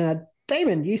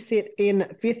 Damon, you sit in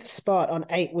 5th spot on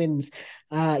 8 wins.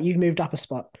 You've moved up a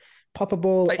spot. Popper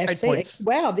Ball FC. 8 points.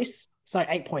 Wow,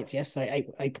 8 points. Yes, so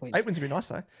 8 points. 8 wins would be nice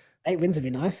though. 8 wins would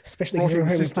be nice, especially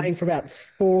because we're playing for about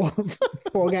four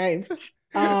games.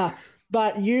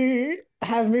 But you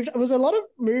have moved. It was a lot of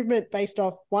movement based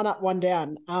off 1 up, 1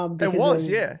 down. It was,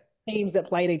 yeah. Teams that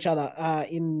played each other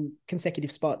in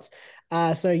consecutive spots.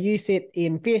 So you sit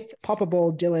in 5th. Popper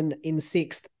Ball Dylan in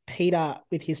 6th. Peter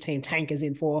with his team Tankers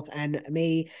in 4th, and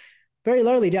me very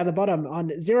lowly down the bottom on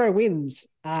 0 wins.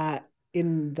 I'm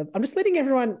just letting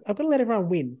everyone. I've got to let everyone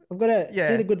win. I've got to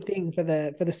do the good thing for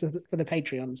the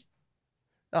Patreons.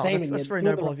 Oh, Damon, that's very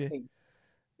noble of you. Thing.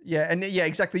 Yeah, and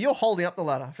exactly. You're holding up the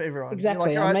ladder for everyone.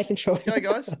 Exactly. Like, I'm making sure. Go,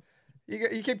 guys.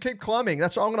 You keep climbing.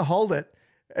 That's right. I'm going to hold it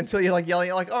until you're like yelling.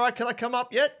 You're like, all right, can I come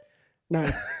up yet? No.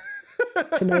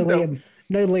 It's a no Liam.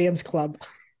 No Liam's club.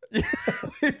 Yeah,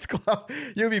 it's club.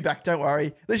 You'll be back. Don't worry.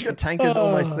 At least you got Tankers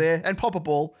almost there, and Popper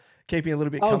Ball keeping a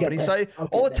little bit company. So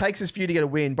all it takes is for you to get a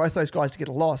win, both those guys to get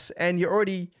a loss, and you're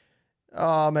already,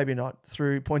 maybe not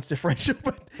through points differential,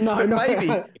 but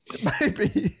maybe. I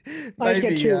just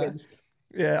get 2 wins.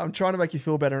 Yeah, I'm trying to make you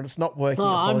feel better, and it's not working.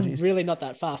 Apologies. I'm really not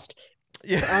that fast.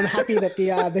 Yeah, I'm happy that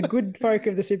the good folk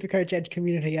of the SuperCoach Edge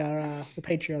community are the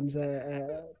Patreons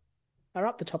are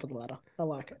up the top of the ladder. I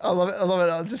like it. I love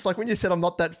it. Just like when you said I'm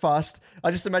not that fast,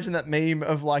 I just imagine that meme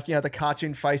of like, the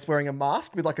cartoon face wearing a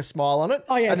mask with like a smile on it.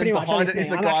 Oh yeah, and then behind it is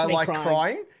the guy like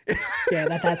crying.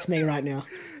 Yeah, that's me right now.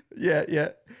 Yeah.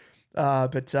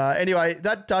 But anyway,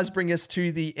 that does bring us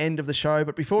to the end of the show.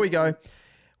 But before we go,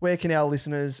 where can our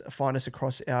listeners find us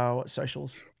across our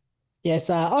socials? Yes,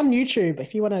 on YouTube,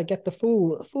 if you want to get the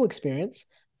full experience,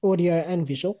 audio and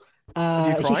visual.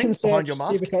 Are you crying behind your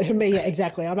mask? Me, yeah,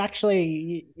 exactly. I'm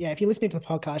actually, if you're listening to the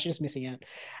podcast, you're just missing out.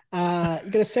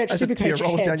 You've got to search As SuperCoach a tear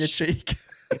rolls Edge. down your cheek.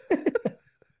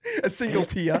 A single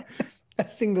tear. A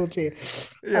single tear.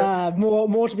 Yeah.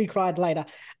 More to be cried later.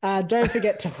 Don't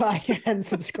forget to like and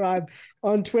subscribe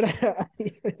on Twitter.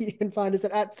 You can find us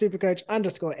at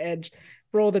 @SuperCoach_Edge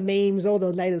for all the memes, all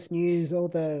the latest news, all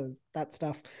that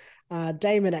stuff.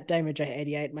 Damon at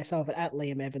DamonJ88, myself at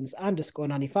Liam Evans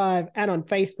 _95, and on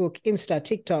Facebook, Insta,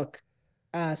 TikTok,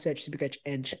 search SuperCoach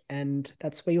Edge, and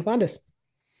that's where you'll find us.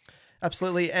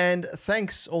 Absolutely. And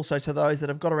thanks also to those that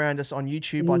have got around us on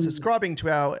YouTube by subscribing to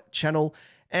our channel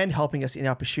and helping us in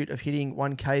our pursuit of hitting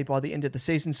 1K by the end of the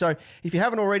season. So if you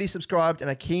haven't already subscribed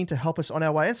and are keen to help us on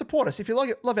our way and support us, if you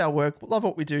love our work, love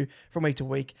what we do from week to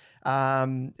week,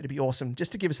 it'd be awesome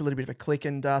just to give us a little bit of a click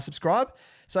and subscribe.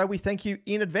 So we thank you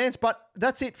in advance. But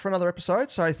that's it for another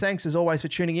episode. So thanks as always for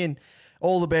tuning in.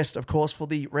 All the best, of course, for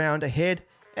the round ahead.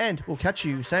 And we'll catch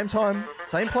you same time,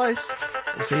 same place.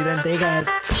 We'll see you then. See you guys.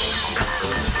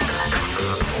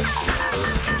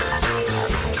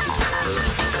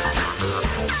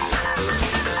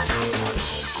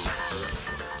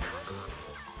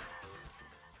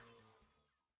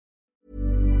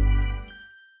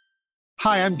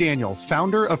 Hi, I'm Daniel,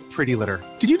 founder of Pretty Litter.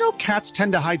 Did you know cats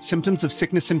tend to hide symptoms of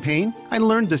sickness and pain? I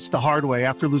learned this the hard way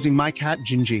after losing my cat,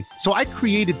 Gingy. So I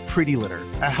created Pretty Litter,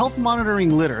 a health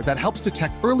monitoring litter that helps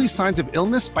detect early signs of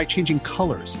illness by changing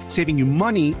colors, saving you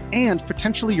money and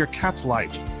potentially your cat's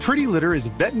life. Pretty Litter is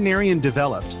veterinarian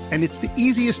developed, and it's the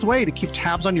easiest way to keep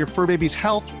tabs on your fur baby's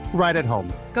health right at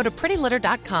home. Go to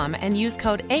prettylitter.com and use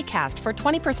code ACAST for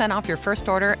 20% off your first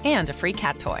order and a free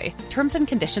cat toy. Terms and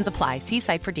conditions apply. See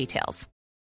site for details.